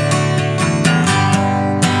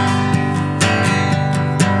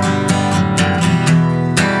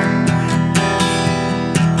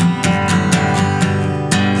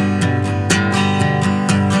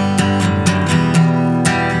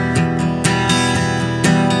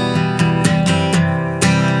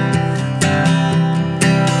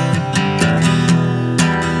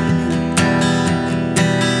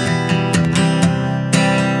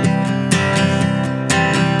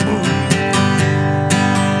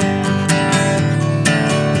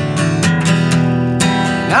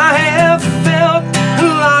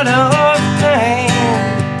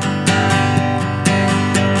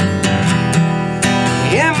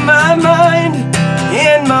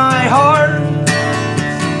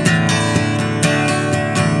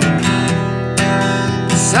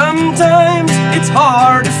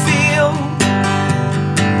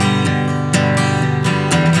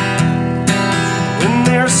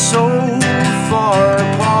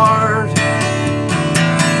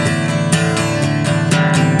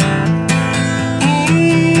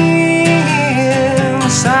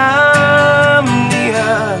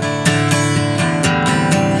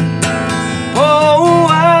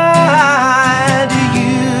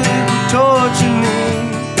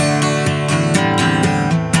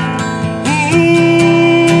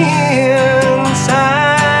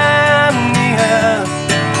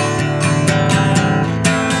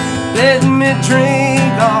Let me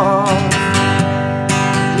drink off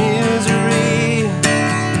misery.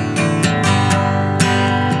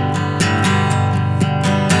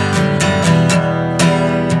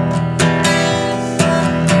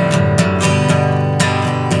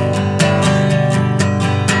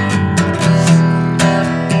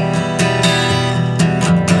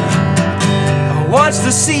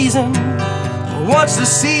 Watch the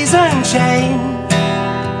season change.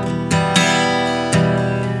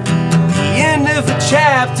 The end of a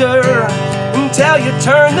chapter until you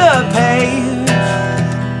turn the page.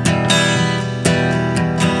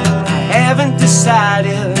 I haven't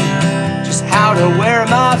decided just how to wear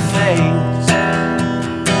my face.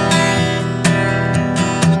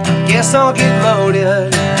 Guess I'll get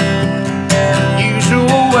loaded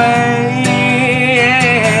usual way.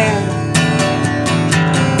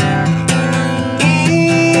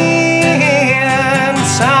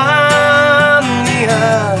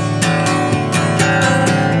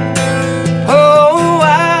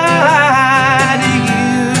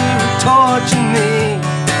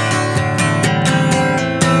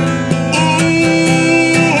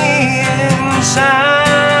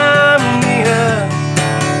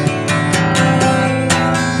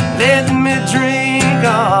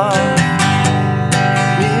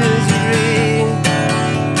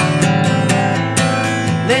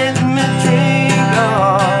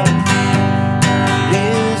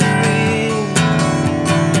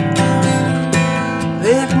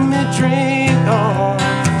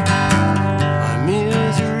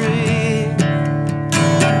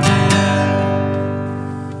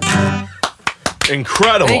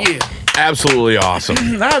 Incredible. Thank you. Absolutely awesome.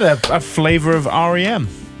 That had a flavor of REM.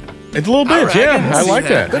 It's a little bit, All right, yeah. can I see like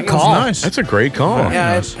that. Good call. Nice. That's a great call.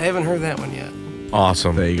 Yeah, I haven't heard that one yet.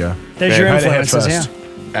 Awesome. There you go. There's your Heard it here influences, first. yeah.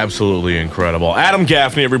 Absolutely incredible. Adam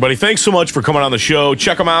Gaffney, everybody, thanks so much for coming on the show.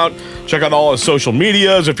 Check him out. Check out all his social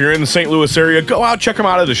medias. If you're in the St. Louis area, go out, check him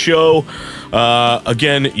out at the show.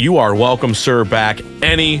 Again, you are welcome, sir, back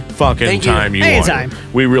any fucking Thank you. time you Anytime.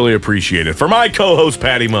 want. We really appreciate it. For my co-host,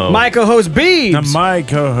 Patty Moe, My co-host Beebs. And my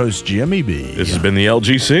co-host Jimmy B. this has been the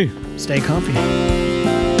LGC. Stay comfy.